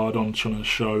hard on trying to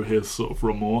show his sort of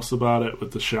remorse about it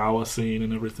with the shower scene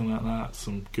and everything like that.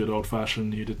 Some good old-fashioned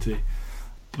nudity.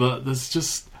 But there's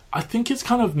just... I think it's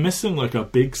kind of missing a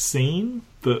big scene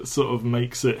that sort of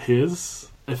makes it his,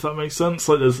 if that makes sense.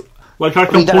 There's I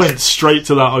can point straight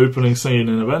to that opening scene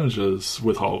in Avengers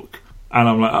with Hulk, and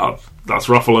I'm like, oh, that's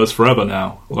Ruffalo's forever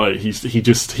now. He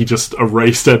just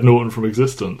erased Ed Norton from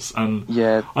existence. And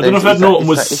I don't know if Ed Norton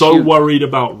was so worried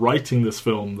about writing this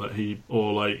film that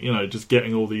just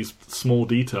getting all these small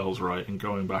details right and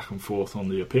going back and forth on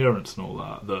the appearance and all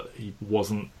that he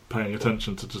wasn't paying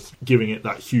attention to just giving it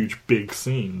that huge big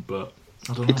scene. But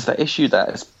I don't know. It's that issue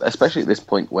that, especially at this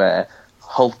point where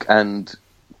Hulk and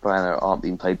Banner aren't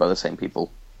being played by the same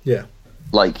people. Yeah.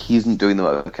 He isn't doing the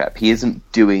mocap. He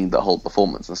isn't doing the whole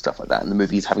performance and stuff like that. And the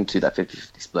movie's having to do that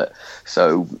 50-50 split.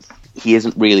 So he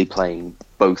isn't really playing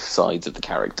both sides of the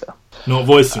character. Not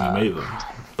voicing him either.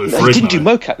 He didn't do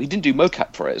mocap. He didn't do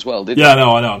mocap for it as well, did he? Yeah,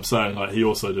 no, I know. I'm saying he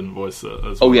also didn't voice it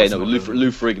as well. Oh yeah, no. Lou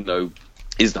Ferrigno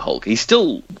is the Hulk. He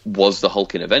still was the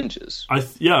Hulk in Avengers. I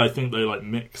think they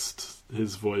mixed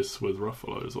his voice with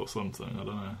Ruffalo's or something. I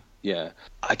don't know. Yeah,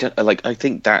 I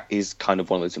think that is kind of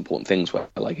one of those important things where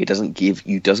it doesn't give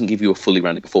you a fully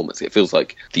rounded performance. It feels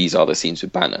like these are the scenes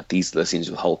with Banner, these are the scenes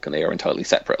with Hulk, and they are entirely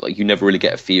separate. You never really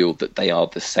get a feel that they are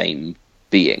the same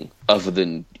being, other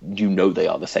than they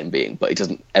are the same being, but it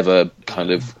doesn't ever kind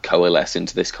of coalesce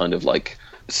into this kind of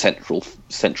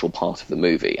central part of the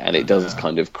movie, and it does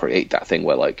kind of create that thing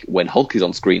where when Hulk is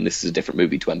on screen, this is a different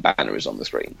movie to when Banner is on the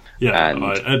screen. Yeah, and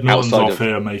Ed Norton's off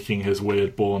here making his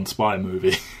weird Bourne spy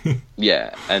movie.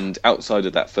 Yeah, and outside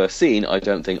of that first scene, I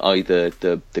don't think either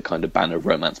the kind of Banner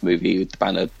romance movie, the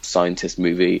Banner scientist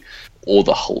movie, or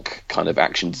the Hulk kind of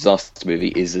action disaster movie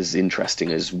is as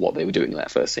interesting as what they were doing in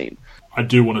that first scene. I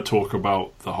do want to talk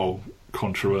about the whole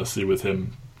controversy with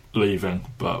him leaving,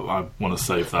 but I want to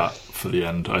save that for the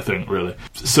end, I think, really.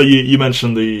 So you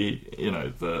mentioned the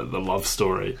love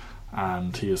story,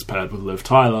 and he is paired with Liv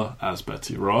Tyler as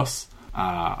Betty Ross.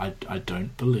 I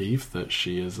don't believe that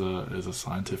she is a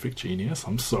scientific genius.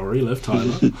 I'm sorry, Liv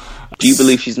Tyler. Do you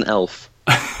believe she's an elf?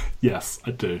 Yes,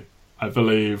 I do. I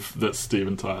believe that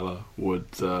Steven Tyler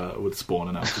would spawn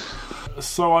an elf.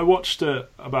 So I watched it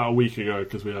about a week ago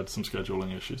because we had some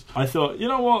scheduling issues. I thought, you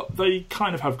know what? They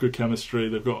kind of have good chemistry.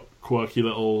 They've got quirky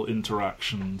little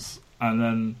interactions. And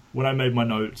then when I made my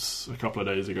notes a couple of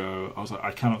days ago, I was like,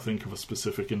 I cannot think of a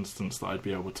specific instance that I'd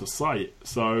be able to cite.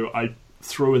 So I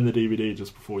threw in the DVD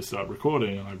just before we started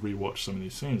recording, and I rewatched some of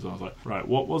these scenes. And I was like, right,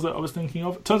 what was it I was thinking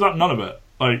of? Turns out none of it.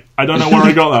 I don't know where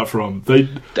I got that from.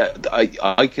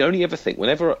 I can only ever think,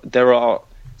 whenever there are,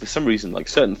 for some reason,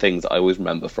 certain things I always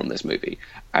remember from this movie,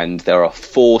 and there are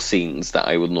 4 scenes that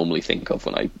I would normally think of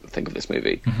when I think of this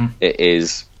movie. Mm-hmm. It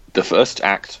is the first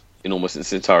act in almost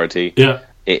its entirety. Yeah.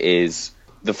 It is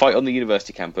the fight on the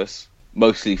university campus,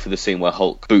 mostly for the scene where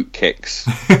Hulk boot kicks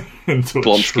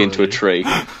Blonsky into a tree.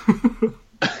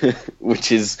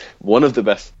 Which is one of the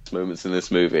best moments in this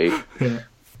movie. Yeah.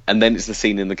 And then it's the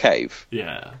scene in the cave.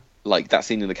 Yeah. That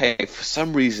scene in the cave, for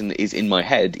some reason, is in my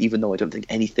head, even though I don't think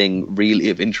anything really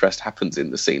of interest happens in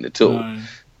the scene at all. No.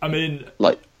 I mean,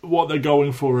 what they're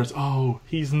going for is,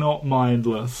 he's not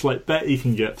mindless. Betty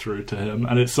can get through to him,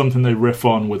 and it's something they riff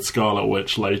on with Scarlet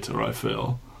Witch later, I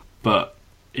feel. But,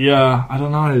 yeah, I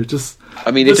don't know, just...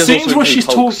 I mean, it does also where she's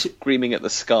screaming at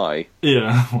the sky.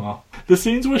 Yeah, well... The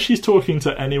scenes where she's talking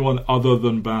to anyone other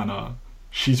than Banner,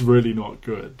 she's really not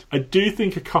good. I do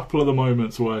think a couple of the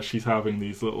moments where she's having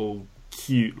these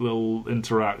cute little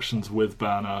interactions with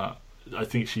Banner, I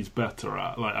think she's better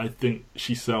at. I think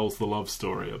she sells the love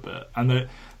story a bit. And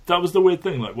that was the weird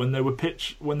thing. When they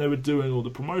were doing all the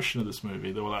promotion of this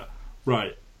movie, they were like,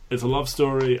 right, it's a love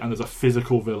story, and there's a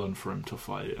physical villain for him to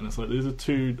fight. And it's like, these are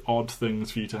two odd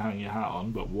things for you to hang your hat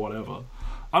on, but whatever.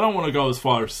 I don't want to go as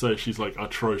far as to say she's like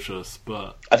atrocious,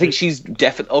 but I think she's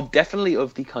definitely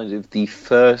of the kind of the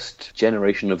first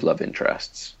generation of love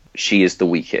interests. She is the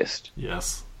weakest.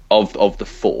 Yes. Of the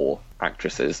 4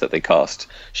 actresses that they cast,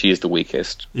 she is the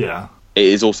weakest. Yeah. It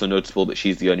is also notable that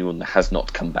she's the only one that has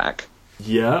not come back.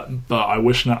 Yeah, but I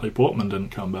wish Natalie Portman didn't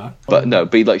come back. But no,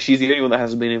 like, she's the only one that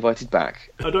hasn't been invited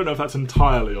back. I don't know if that's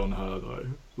entirely on her, though.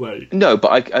 Like, no,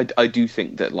 but I do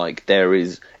think that, like, there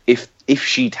is... If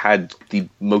she'd had the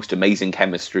most amazing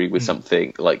chemistry with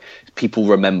something, like, people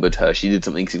remembered her, she did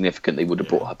something significant, they would have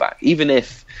brought her back. Even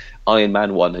if Iron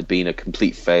Man 1 had been a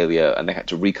complete failure and they had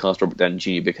to recast Robert Downey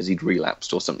Jr. because he'd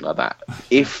relapsed or something like that.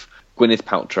 If Gwyneth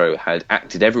Paltrow had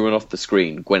acted everyone off the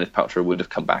screen, Gwyneth Paltrow would have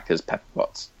come back as Pepper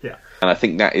Potts. Yeah. And I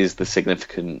think that is the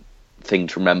significant thing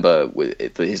to remember.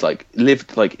 Is like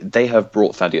they have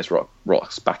brought Thaddeus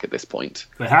Ross back at this point.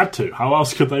 They had to. How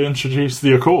else could they introduce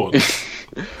the Accords?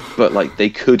 But like they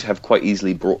could have quite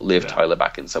easily brought Liv Tyler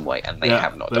back in some way, and they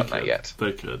have not done that yet.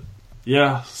 They could.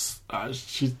 Yeah,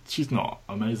 she's not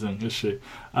amazing, is she?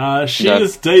 She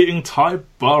is dating Ty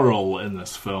Burrell in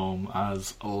this film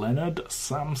as Leonard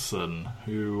Sampson,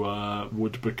 who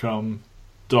would become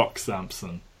Doc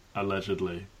Sampson,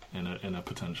 allegedly, in a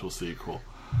potential sequel.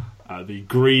 The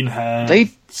green-haired,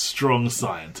 strong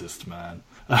scientist man.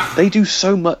 They do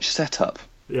so much setup.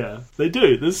 Yeah, they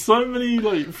do. There's so many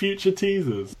like future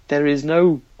teasers. There is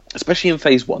no, especially in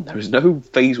Phase 1, there is no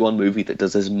Phase 1 movie that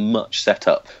does as much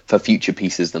setup for future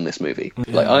pieces than this movie.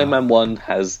 Yeah. Like, Iron Man 1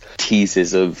 has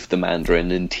teases of the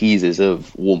Mandarin and teases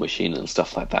of War Machine and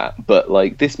stuff like that. But,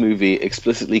 like, this movie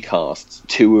explicitly casts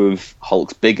 2 of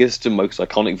Hulk's biggest and most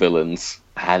iconic villains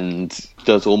and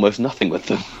does almost nothing with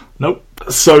them. Nope.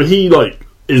 So he, like,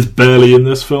 is barely in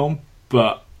this film,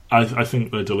 but I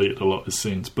think they deleted a lot of his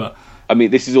scenes. But I mean,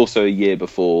 this is also a year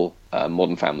before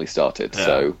Modern Family started,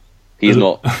 so he's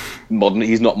not modern.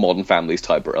 He's not Modern Family's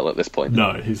Ty Burrell at this point.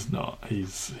 No, he's not.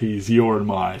 He's your and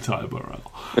my Ty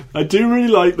Burrell. I do really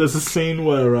like. There's a scene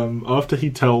where after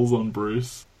he tells on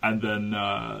Bruce, and then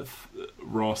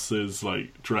Ross is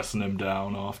like dressing him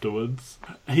down afterwards.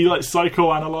 He like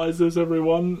psychoanalyzes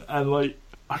everyone, and like,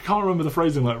 I can't remember the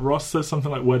phrasing, like Ross says something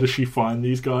like, where does she find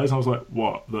these guys? And I was like,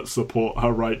 what? That support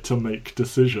her right to make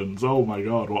decisions? Oh my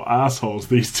god, what assholes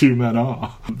these 2 men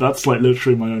are. That's like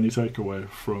literally my only takeaway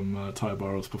from Ty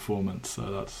Burrell's performance,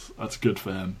 so that's good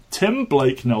for him. Tim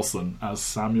Blake Nelson as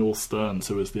Samuel Stearns,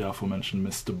 who is the aforementioned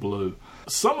Mr. Blue.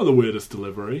 Some of the weirdest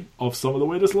delivery of some of the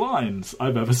weirdest lines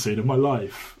I've ever seen in my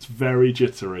life. It's very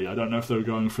jittery. I don't know if they were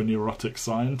going for neurotic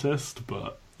scientist,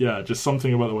 but yeah, just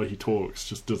something about the way he talks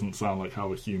just doesn't sound like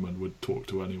how a human would talk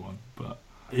to anyone. But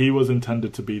he was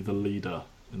intended to be the leader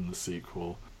in the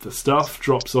sequel. The stuff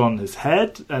drops on his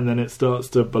head, and then it starts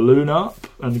to balloon up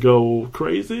and go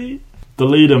crazy. The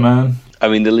leader, man. I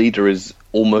mean, the leader is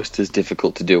almost as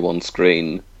difficult to do on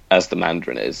screen as the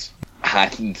Mandarin is.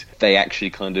 And they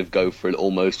actually kind of go for an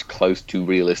almost close to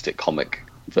realistic comic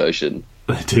version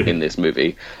in this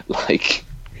movie. Like,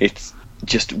 it's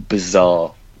just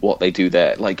bizarre what they do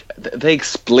there. Like, they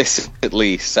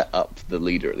explicitly set up the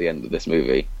leader at the end of this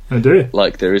movie. They do.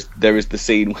 Like, there is the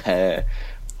scene where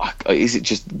is it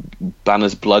just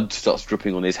Banner's blood starts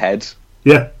dripping on his head?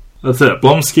 Yeah, that's it.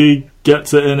 Blonsky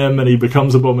gets it in him and he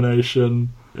becomes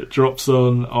Abomination. It drops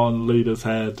on Leader's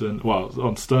head, and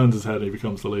on Stearns' head, and he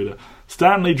becomes the leader.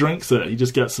 Stanley drinks it. He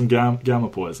just gets some gamma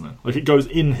poisoning. Like, it goes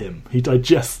in him. He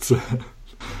digests it.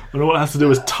 And all it has to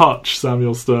do is touch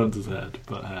Samuel Stearns' head.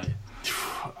 But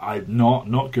hey,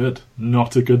 not good.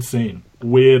 Not a good scene.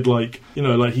 Weird, like, you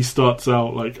know, like he starts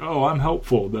out like, oh, I'm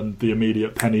helpful. Then the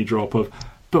immediate penny drop of,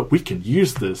 but we can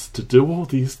use this to do all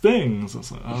these things. I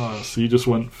was like, oh, so you just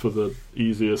went for the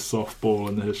easiest softball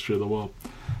in the history of the world.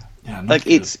 Yeah, like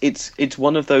it's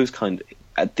one of those kind,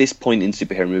 at this point in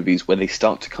superhero movies where they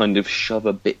start to kind of shove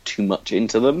a bit too much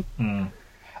into them,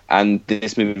 and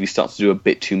this movie starts to do a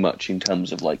bit too much in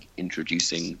terms of like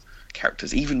introducing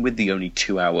characters, even with the only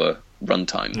 2-hour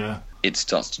runtime. Yeah, it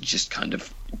starts to just kind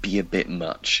of be a bit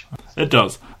much. It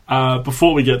does.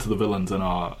 Before we get to the villains in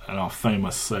our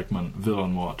famous segment,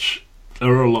 Villain Watch,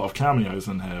 there are a lot of cameos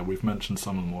in here. We've mentioned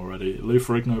some of them already. Lou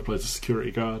Ferrigno plays a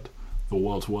security guard, the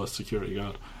world's worst security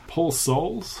guard. Paul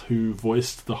Soles, who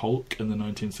voiced the Hulk in the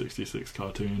 1966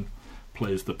 cartoon,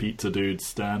 plays the pizza dude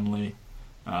Stanley.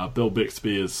 Bill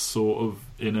Bixby is sort of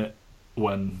in it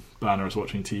when Banner is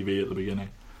watching TV at the beginning.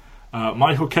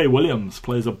 Michael K. Williams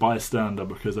plays a bystander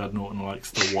because Ed Norton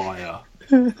likes The Wire.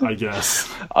 I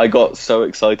guess. I got so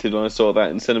excited when I saw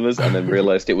that in cinemas and then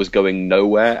realised it was going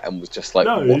nowhere and was just like,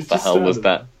 No, what the hell was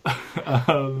that?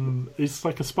 It's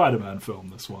like a Spider-Man film,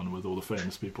 this one, with all the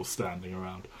famous people standing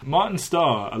around. Martin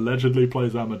Starr allegedly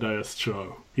plays Amadeus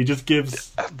Cho. He just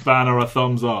gives Banner a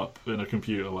thumbs up in a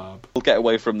computer lab. We'll get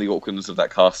away from the awkwardness of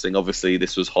that casting. Obviously,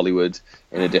 this was Hollywood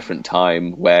in a different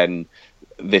time when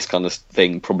this kind of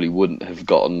thing probably wouldn't have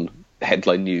gotten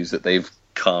headline news that they've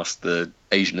cast the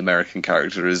Asian American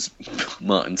character as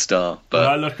Martin Starr. But when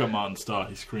I look at Martin Starr,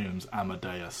 he screams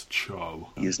Amadeus Cho.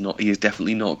 He is not. He is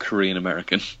definitely not Korean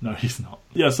American. No, he's not.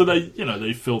 Yeah, so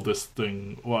they filled this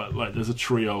thing. Well, like there's a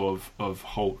trio of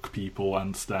Hulk people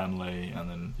and Stan Lee, and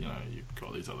then you've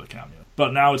got these other cameos.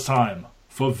 But now it's time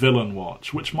for Villain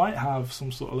Watch, which might have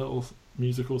some sort of little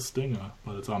musical stinger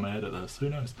by the time I edit this. Who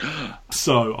knows?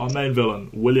 So our main villain,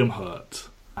 William Hurt,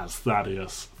 as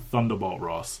Thaddeus Thunderbolt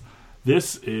Ross.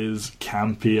 This is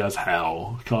campy as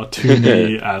hell,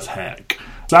 cartoony as heck.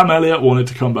 Sam Elliott wanted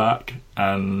to come back,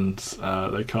 and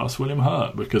they cast William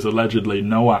Hurt, because allegedly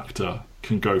no actor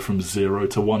can go from 0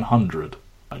 to 100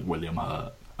 like William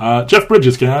Hurt. Jeff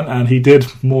Bridges can, and he did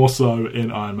more so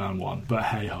in Iron Man 1, but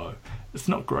hey-ho, it's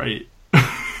not great.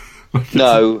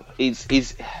 No,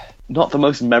 he's not the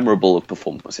most memorable of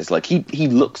performances. Like, he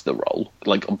looks the role.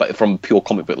 Like, from pure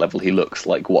comic book level, he looks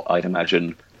like what I'd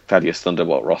imagine Thaddeus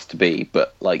Thunderbolt Ross to be,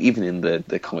 but like even in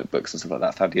the comic books and stuff like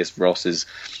that, Thaddeus Ross is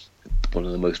one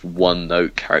of the most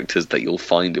one-note characters that you'll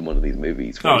find in one of these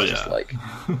movies. Where it's just like,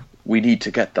 we need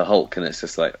to get the Hulk, and it's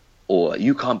just like, or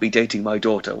you can't be dating my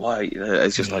daughter. Why?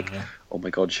 It's just like, oh my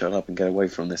god, shut up and get away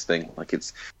from this thing. Like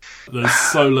there's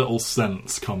so little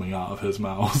sense coming out of his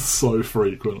mouth so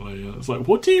frequently. It's like,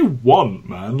 what do you want,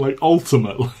 man? Like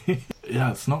ultimately,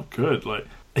 yeah, it's not good. Like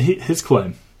his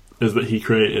claim is that he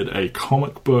created a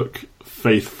comic book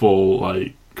faithful,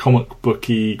 like comic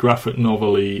booky, graphic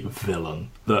novel-y villain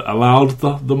that allowed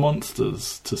the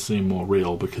monsters to seem more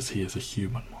real because he is a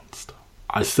human monster.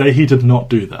 I say he did not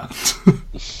do that.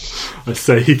 I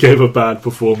say he gave a bad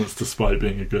performance despite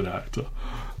being a good actor.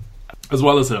 As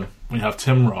well as him, we have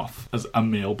Tim Roth as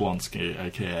Emil Blonsky,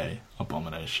 aka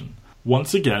Abomination.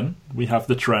 Once again, we have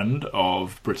the trend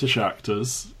of British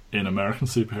actors in American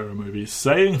superhero movies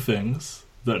saying things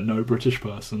that no British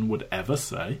person would ever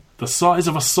say. The size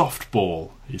of a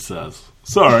softball, he says.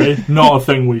 Sorry, not a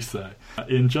thing we say.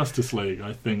 In Justice League,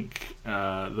 I think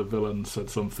the villain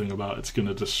said something about it's going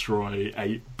to destroy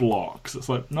 8 blocks. It's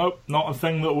like, nope, not a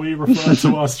thing that we refer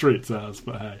to our streets as,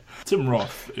 but hey. Tim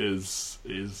Roth is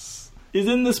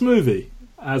in this movie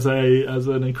as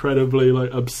an incredibly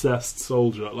like obsessed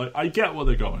soldier. Like, I get what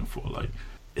they're going for. Like,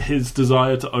 his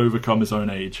desire to overcome his own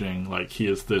aging, like he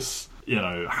is this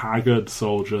haggard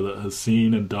soldier that has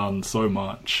seen and done so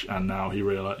much, and now he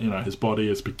realizes, his body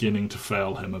is beginning to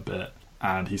fail him a bit,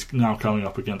 and he's now coming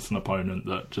up against an opponent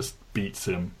that just beats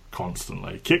him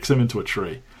constantly, kicks him into a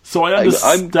tree. So I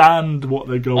understand what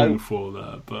they're going for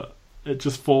there, but it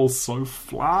just falls so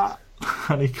flat,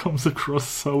 and he comes across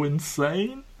so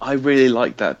insane. I really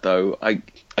like that, though. I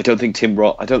don't think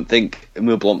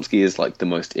Emil Blonsky is like the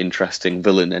most interesting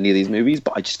villain in any of these movies,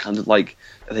 but I just kind of like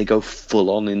they go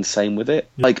full on insane with it.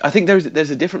 Yeah. Like, I think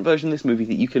there's a different version of this movie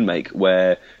that you can make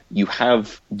where you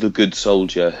have the good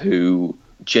soldier who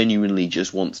genuinely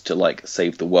just wants to like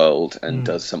save the world and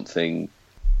does something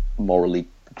morally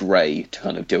grey to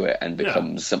kind of do it and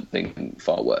becomes something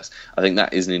far worse. I think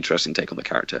that is an interesting take on the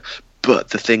character. But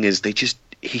the thing is,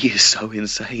 he is so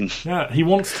insane. Yeah,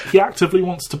 he actively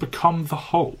wants to become the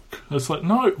Hulk. It's like,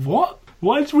 no, what?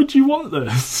 Why would you want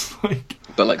this?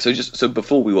 But like, so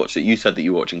before we watched it, you said that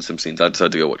you were watching some scenes. I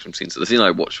decided to go watch some scenes. So the scene I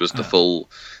watched was the full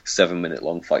 7-minute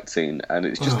long fight scene, and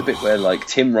it's just a bit where like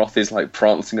Tim Roth is like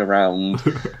prancing around,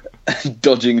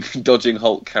 dodging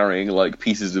Hulk carrying like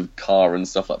pieces of car and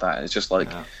stuff like that. And it's just like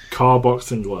car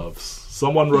boxing gloves.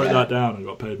 Someone wrote that down and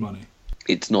got paid money.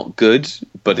 It's not good,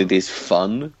 but it is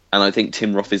fun. And I think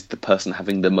Tim Roth is the person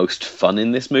having the most fun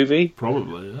in this movie.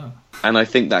 Probably, yeah. And I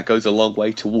think that goes a long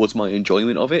way towards my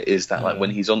enjoyment of it, is that like when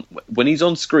he's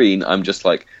on screen, I'm just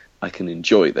like, I can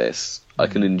enjoy this. I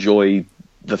can enjoy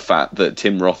the fact that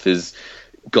Tim Roth has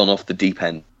gone off the deep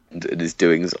end and is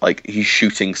doing, like, he's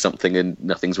shooting something and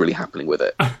nothing's really happening with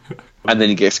it. and then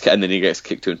he gets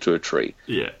kicked into a tree.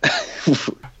 Yeah.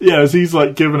 Yeah, as he's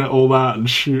like giving it all that and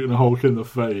shooting a Hulk in the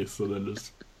face and then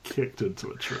just kicked into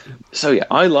a tree. So yeah,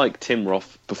 I like Tim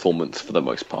Roth's performance for the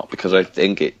most part because I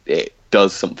think it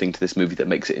does something to this movie that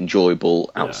makes it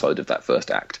enjoyable outside of that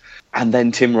first act. And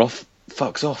then Tim Roth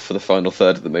fucks off for the final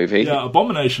third of the movie. Yeah,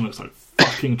 Abomination looks like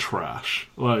fucking trash.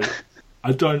 Like,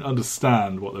 I don't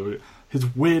understand what they were...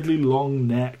 His weirdly long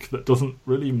neck that doesn't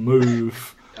really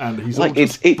move. And he's like, all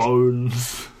just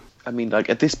bones. I mean, like,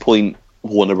 at this point,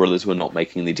 Warner Brothers were not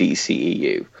making the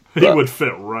DCEU. He would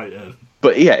fit right in.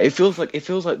 But yeah, it feels like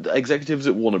the executives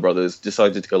at Warner Brothers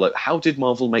decided to go like, how did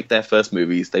Marvel make their first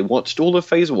movies? They watched all of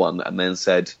Phase 1 and then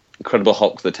said, Incredible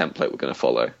Hulk's the template we're going to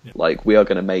follow. Yeah. Like, we are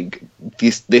going to make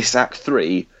this Act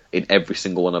 3 in every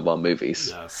single one of our movies.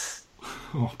 Yes.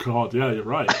 Oh god, yeah, you're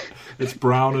right. It's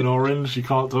brown and orange, you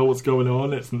can't tell what's going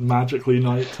on, it's magically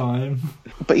nighttime.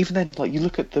 But even then, like, you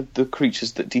look at the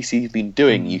creatures that DC have been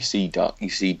doing, you see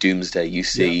Doomsday, you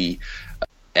see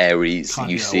Ares,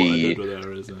 you see... What I did with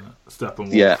Ares,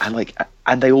 Steppenwolf. Yeah,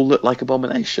 and they all look like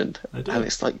Abomination. They do. And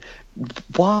it's like,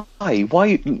 why?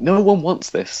 No one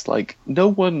wants this. Like, no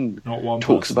one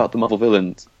talks about the Marvel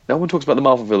villains. No one talks about the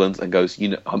Marvel villains and goes,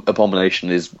 Abomination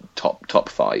is top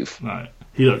 5. Right.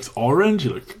 He looks orange, he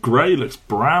looks grey, he looks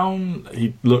brown,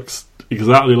 he looks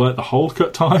exactly like the Hulk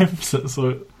at times.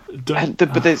 But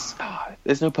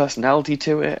there's no personality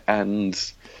to it,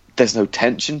 and there's no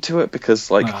tension to it,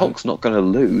 because, like, Hulk's not going to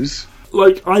lose.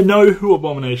 Like, I know who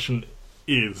Abomination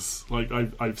is. Like,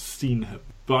 I've seen him.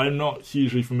 But I'm not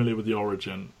hugely familiar with the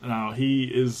origin. Now, he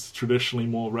is traditionally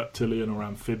more reptilian or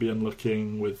amphibian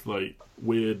looking with, like,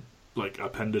 weird, like,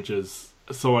 appendages.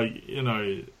 So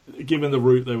given the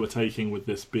route they were taking with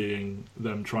this being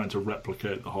them trying to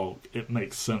replicate the Hulk, it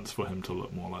makes sense for him to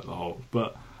look more like the Hulk.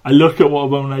 But I look at what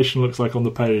Abomination looks like on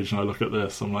the page, and I look at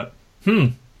this, I'm like,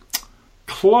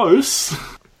 close.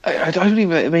 I don't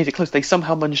even think they made it close. They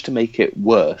somehow managed to make it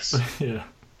worse. Yeah.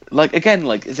 Like, again,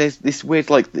 like, there's this weird,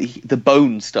 like, the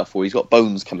bone stuff where he's got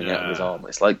bones coming out of his arm.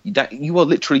 It's like, that, you are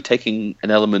literally taking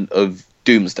an element of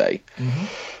Doomsday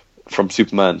from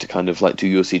Superman to kind of, like, do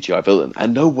your CGI villain.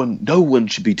 And no one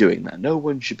should be doing that. No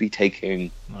one should be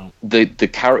taking the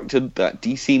character that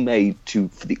DC made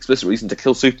for the explicit reason to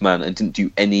kill Superman and didn't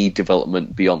do any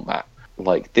development beyond that.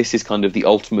 Like, this is kind of the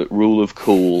ultimate rule of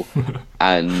cool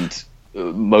and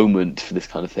moment for this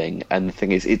kind of thing. And the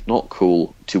thing is, it's not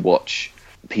cool to watch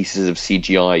pieces of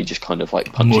CGI just kind of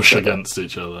like punch against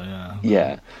each other.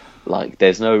 Yeah, like,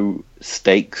 there's no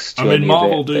stakes to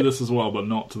Marvel do this as well, but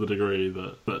not to the degree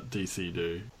that DC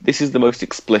do. This is the most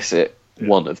explicit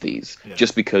one of these,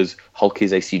 just because Hulk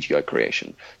is a CGI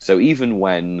creation. So even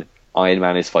when Iron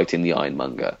Man is fighting the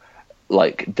Ironmonger,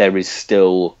 like, there is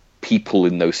still people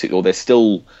in those suits, or there's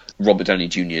still Robert Downey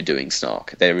Jr. doing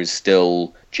Stark. There is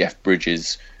still Jeff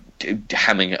Bridges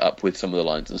hamming it up with some of the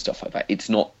lines and stuff like that. It's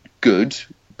not good,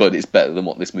 but it's better than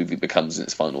what this movie becomes in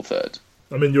its final third.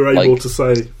 I mean, you're able to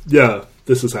say, yeah,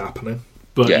 this is happening.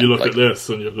 But you look at this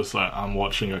and you're just like, I'm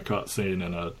watching a cutscene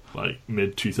in a, like,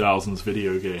 mid-2000s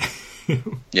video game.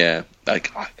 Yeah,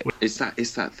 like, it's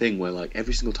that thing where, like,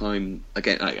 every single time,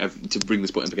 again, to bring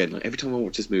this point up again, like, every time I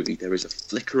watch this movie, there is a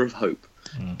flicker of hope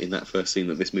in that first scene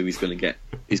that this movie's going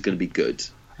to be good.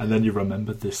 And then you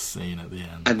remember this scene at the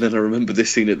end. And then I remember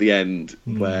this scene at the end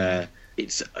where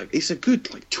it's a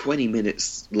good, like, 20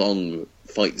 minutes long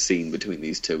fight scene between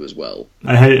these two as well.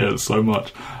 I hate it so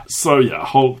much. So yeah,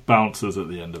 Hulk bounces at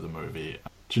the end of the movie.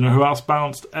 Do you know who else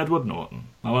bounced? Edward Norton.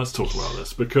 Now let's talk about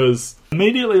this, because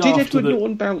immediately after... Did Edward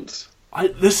Norton bounce?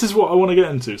 This is what I want to get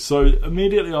into. So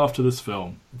immediately after this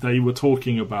film, they were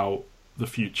talking about the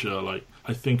future. Like,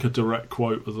 I think a direct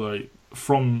quote was like,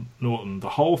 from Norton, the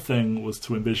whole thing was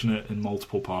to envision it in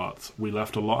multiple parts. We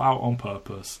left a lot out on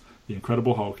purpose. The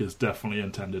Incredible Hulk is definitely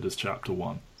intended as Chapter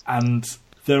 1. And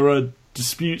there are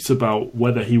disputes about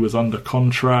whether he was under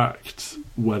contract,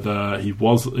 whether he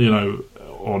was,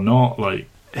 or not. Like,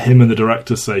 him and the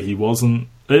director say he wasn't.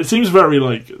 It seems very,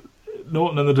 like,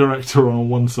 Norton and the director are on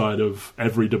one side of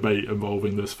every debate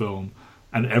involving this film,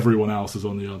 and everyone else is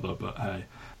on the other. But hey,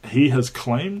 he has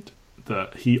claimed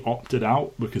that he opted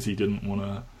out because he didn't want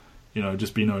to,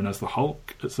 just be known as the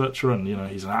Hulk, etc. And,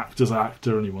 he's an actor's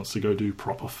actor and he wants to go do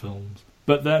proper films.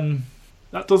 But then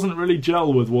that doesn't really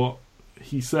gel with what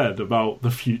he said about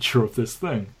the future of this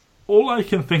thing. All I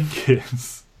can think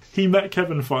is he met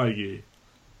Kevin Feige,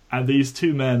 and these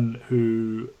two men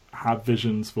who have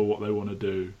visions for what they want to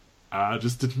do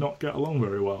just did not get along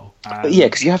very well. Yeah,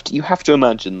 because you have to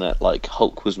imagine that, like,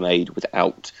 Hulk was made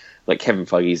without, like, Kevin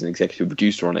Feige is an executive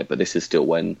producer on it, but this is still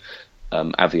when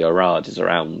Avi Arad is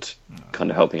around, kind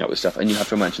of helping out with stuff. And you have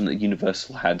to imagine that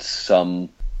Universal had some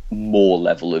more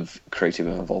level of creative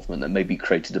involvement that maybe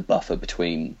created a buffer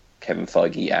between Kevin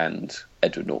Feige and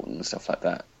Edward Norton and stuff like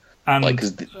that. And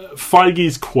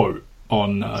Feige's quote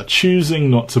on choosing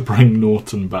not to bring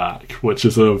Norton back, which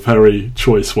is a very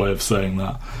choice way of saying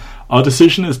that, Our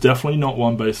decision is definitely not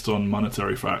one based on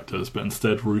monetary factors, but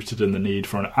instead rooted in the need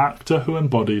for an actor who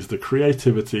embodies the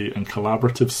creativity and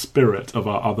collaborative spirit of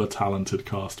our other talented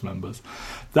cast members.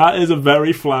 That is a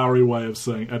very flowery way of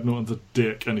saying Ed Norton's a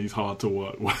dick and he's hard to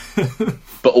work with.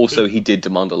 But also he did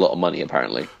demand a lot of money,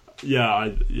 apparently. Yeah,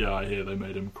 I hear they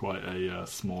made him quite a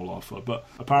small offer. But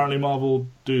apparently Marvel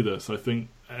do this. I think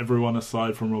everyone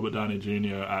aside from Robert Downey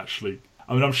Jr. actually...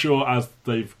 I mean, I'm sure as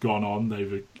they've gone on,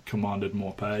 they've commanded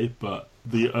more pay, but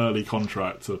the early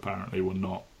contracts apparently were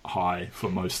not high for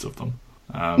most of them.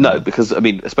 No, because, I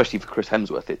mean, especially for Chris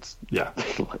Hemsworth, it's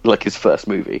like his first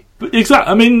movie. But exactly.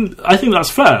 I mean, I think that's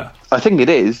fair. I think it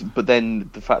is, but then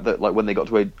the fact that like when they got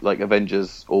to like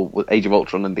Avengers or Age of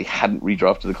Ultron and they hadn't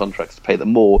redrafted the contracts to pay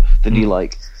them more, then you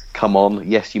like, come on,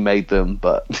 yes, you made them,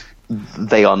 but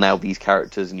they are now these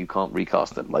characters and you can't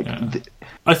recast them. Like,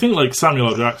 I think like Samuel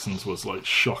L. Jackson's was like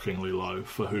shockingly low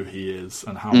for who he is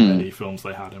and how many films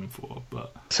they had him for.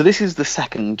 But so this is the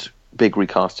second big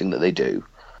recasting that they do.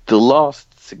 The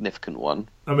last significant one.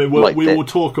 I mean, we will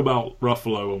talk about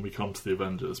Ruffalo when we come to the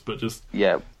Avengers, but just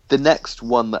the next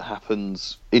one that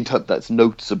happens that's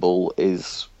noticeable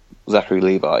is Zachary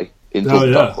Levi in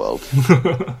the Dark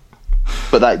World.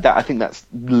 But that I think that's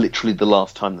literally the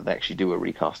last time that they actually do a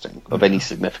recasting of any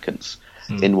significance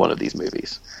in one of these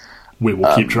movies. We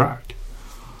will keep track.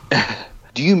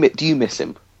 Do you miss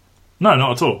him? No,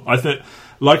 not at all. I think,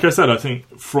 like I said, I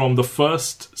think from the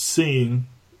first scene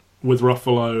with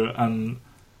Ruffalo, and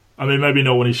I mean maybe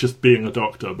not when he's just being a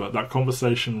doctor, but that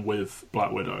conversation with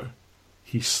Black Widow,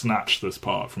 he snatched this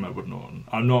part from Edward Norton.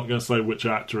 I'm not going to say which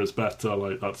actor is better,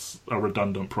 like that's a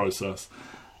redundant process,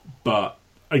 but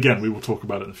again, we will talk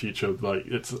about it in the future. Like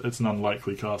it's an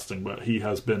unlikely casting, but he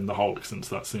has been the Hulk since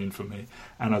that scene for me.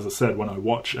 And as I said, when I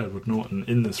watch Edward Norton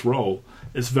in this role,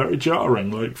 it's very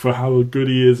jarring, like for how good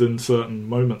he is in certain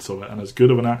moments of it, and as good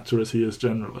of an actor as he is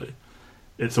generally.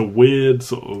 It's a weird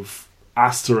sort of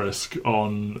asterisk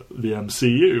on the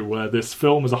MCU where this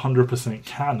film is 100%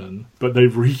 canon, but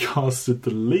they've recasted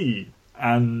the lead.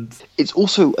 And it's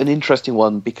also an interesting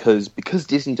one because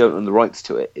Disney don't own the rights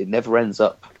to it. It never ends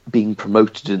up being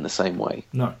promoted in the same way.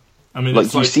 No, I mean,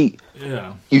 like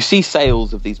you see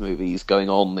sales of these movies going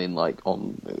on in like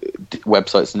on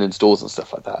websites and in stores and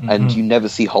stuff like that, and you never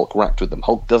see Hulk racked with them.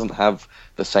 Hulk doesn't have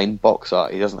the same box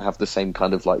art. He doesn't have the same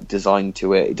kind of like design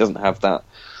to it. He doesn't have that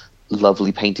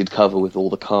lovely painted cover with all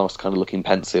the cast kind of looking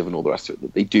pensive and all the rest of it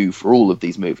that they do for all of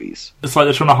these movies. It's like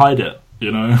they're trying to hide it,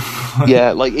 you know?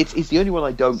 Yeah, like it's the only one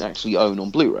I don't actually own on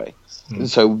Blu-ray. And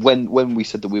so when we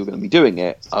said that we were going to be doing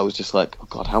it, I was just like, oh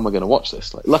God, how am I going to watch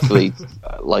this? Like, luckily,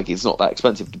 like it's not that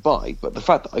expensive to buy, but the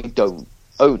fact that I don't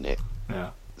own it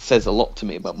says a lot to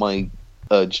me about my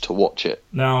urge to watch it.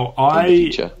 Now,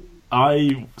 I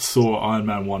saw Iron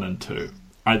Man 1 and 2.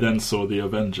 I then saw The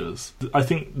Avengers. I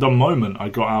think the moment I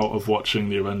got out of watching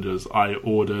The Avengers, I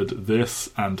ordered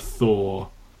this and Thor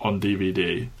on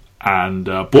DVD. And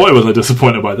boy, was I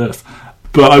disappointed by this.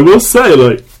 But I will say,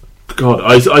 like, God,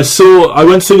 I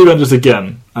went to see The Avengers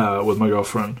again with my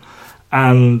girlfriend.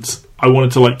 And I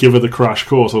wanted to, like, give her the crash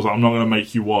course. I was like, I'm not going to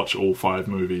make you watch all 5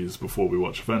 movies before we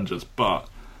watch Avengers. But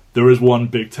there is one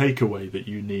big takeaway that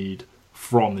you need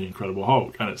from The Incredible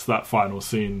Hulk. And it's that final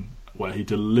scene where he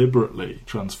deliberately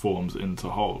transforms into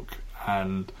Hulk.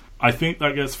 And I think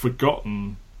that gets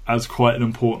forgotten as quite an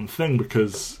important thing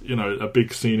because, you know, a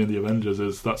big scene in The Avengers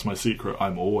is, that's my secret,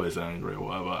 I'm always angry or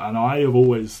whatever. And I have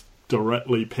always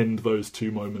directly pinned those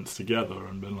two moments together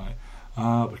and been like,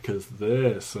 because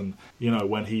this, and, you know,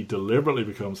 when he deliberately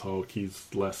becomes Hulk, he's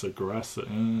less aggressive.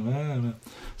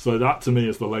 So that, to me,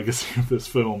 is the legacy of this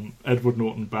film. Edward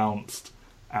Norton bounced,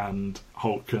 and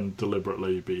Hulk can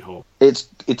deliberately be Hulk.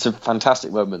 It's a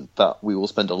fantastic moment that we will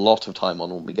spend a lot of time on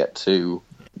when we get to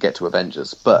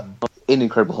Avengers. But in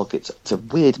Incredible Hulk, it's a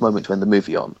weird moment to end the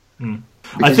movie on.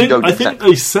 I think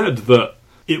they said that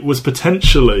it was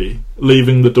potentially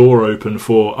leaving the door open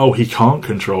for, he can't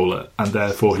control it, and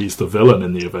therefore he's the villain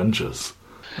in the Avengers.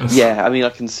 Yeah, I mean, I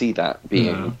can see that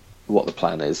being what the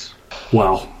plan is.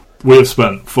 Well, we have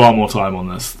spent far more time on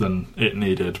this than it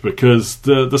needed, because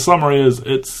the summary is,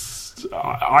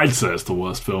 I'd say it's the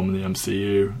worst film in the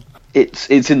MCU. It's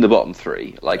in the bottom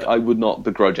 3. Like, I would not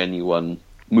begrudge anyone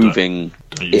moving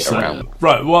it around.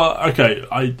 Right, well, okay,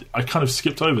 I kind of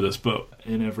skipped over this, but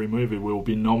in every movie we will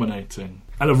be nominating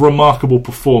and a remarkable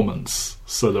performance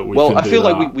so that we can do that. Well, I feel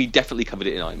like we definitely covered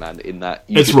it in Iron Man, in that...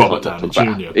 It's Robert Downey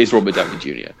Jr. It's Robert Downey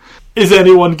Jr. Is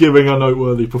anyone giving a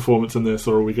noteworthy performance in this,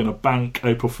 or are we going to bank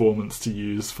a performance to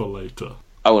use for later?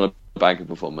 I want to bank a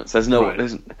performance. There's no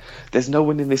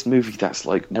one in this movie that's,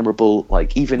 like, memorable.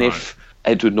 Like, even if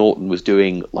Edward Norton was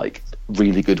doing, like,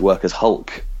 really good work as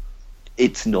Hulk,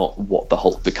 it's not what the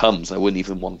Hulk becomes. I wouldn't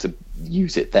even want to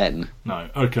use it then. No.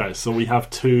 Okay, so we have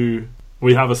two.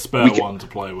 We have a spare one to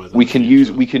play with. We can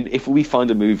if we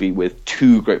find a movie with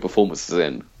 2 great performances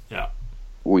in. Yeah.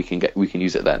 We can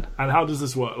use it then. And how does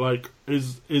this work? Like,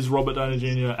 is Robert Downey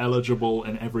Jr. eligible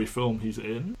in every film he's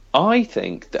in? I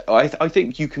think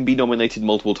you can be nominated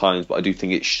multiple times, but I do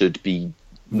think it should be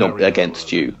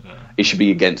against you. Yeah. It should be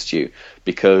against you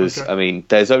because I mean,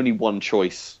 there's only one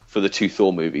choice for the 2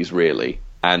 Thor movies, really,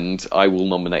 and I will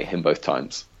nominate him both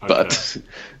times. Okay. But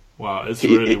wow, it's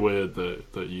really weird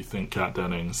that you think Kat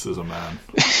Dennings is a man.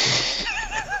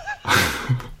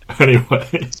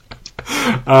 Anyway.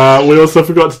 We also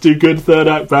forgot to do good third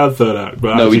act, bad third act.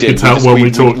 But no, as you can tell when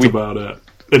we talked about it,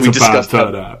 it's a bad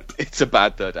third act. It's a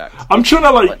bad third act. I'm trying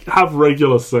to have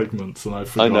regular segments, and I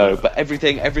forgot. I know, but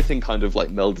everything kind of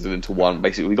melded into one.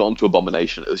 Basically, we got onto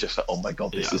Abomination. It was just oh my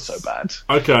god, this is so bad.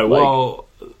 Okay, well,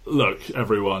 look,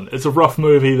 everyone, it's a rough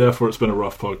movie, therefore it's been a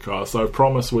rough podcast. I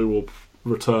promise we will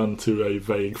return to a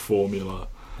vague formula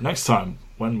next time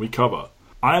when we cover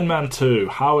Iron Man 2.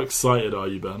 How excited are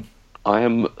you, Ben? I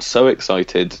am so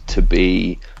excited to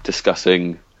be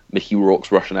discussing Mickey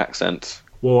Rourke's Russian accent.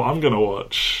 Well, I'm going to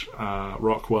watch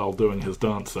Rockwell doing his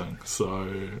dancing, so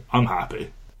I'm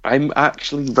happy. I'm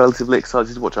actually relatively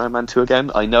excited to watch Iron Man 2 again.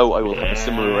 I know I will have a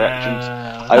similar reaction.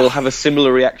 I will have a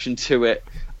similar reaction to it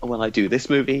when I do this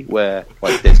movie, where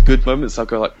there's good moments. I'll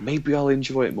go maybe I'll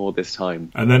enjoy it more this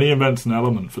time. And then he invents an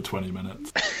element for 20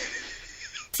 minutes.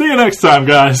 See you next time,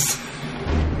 guys.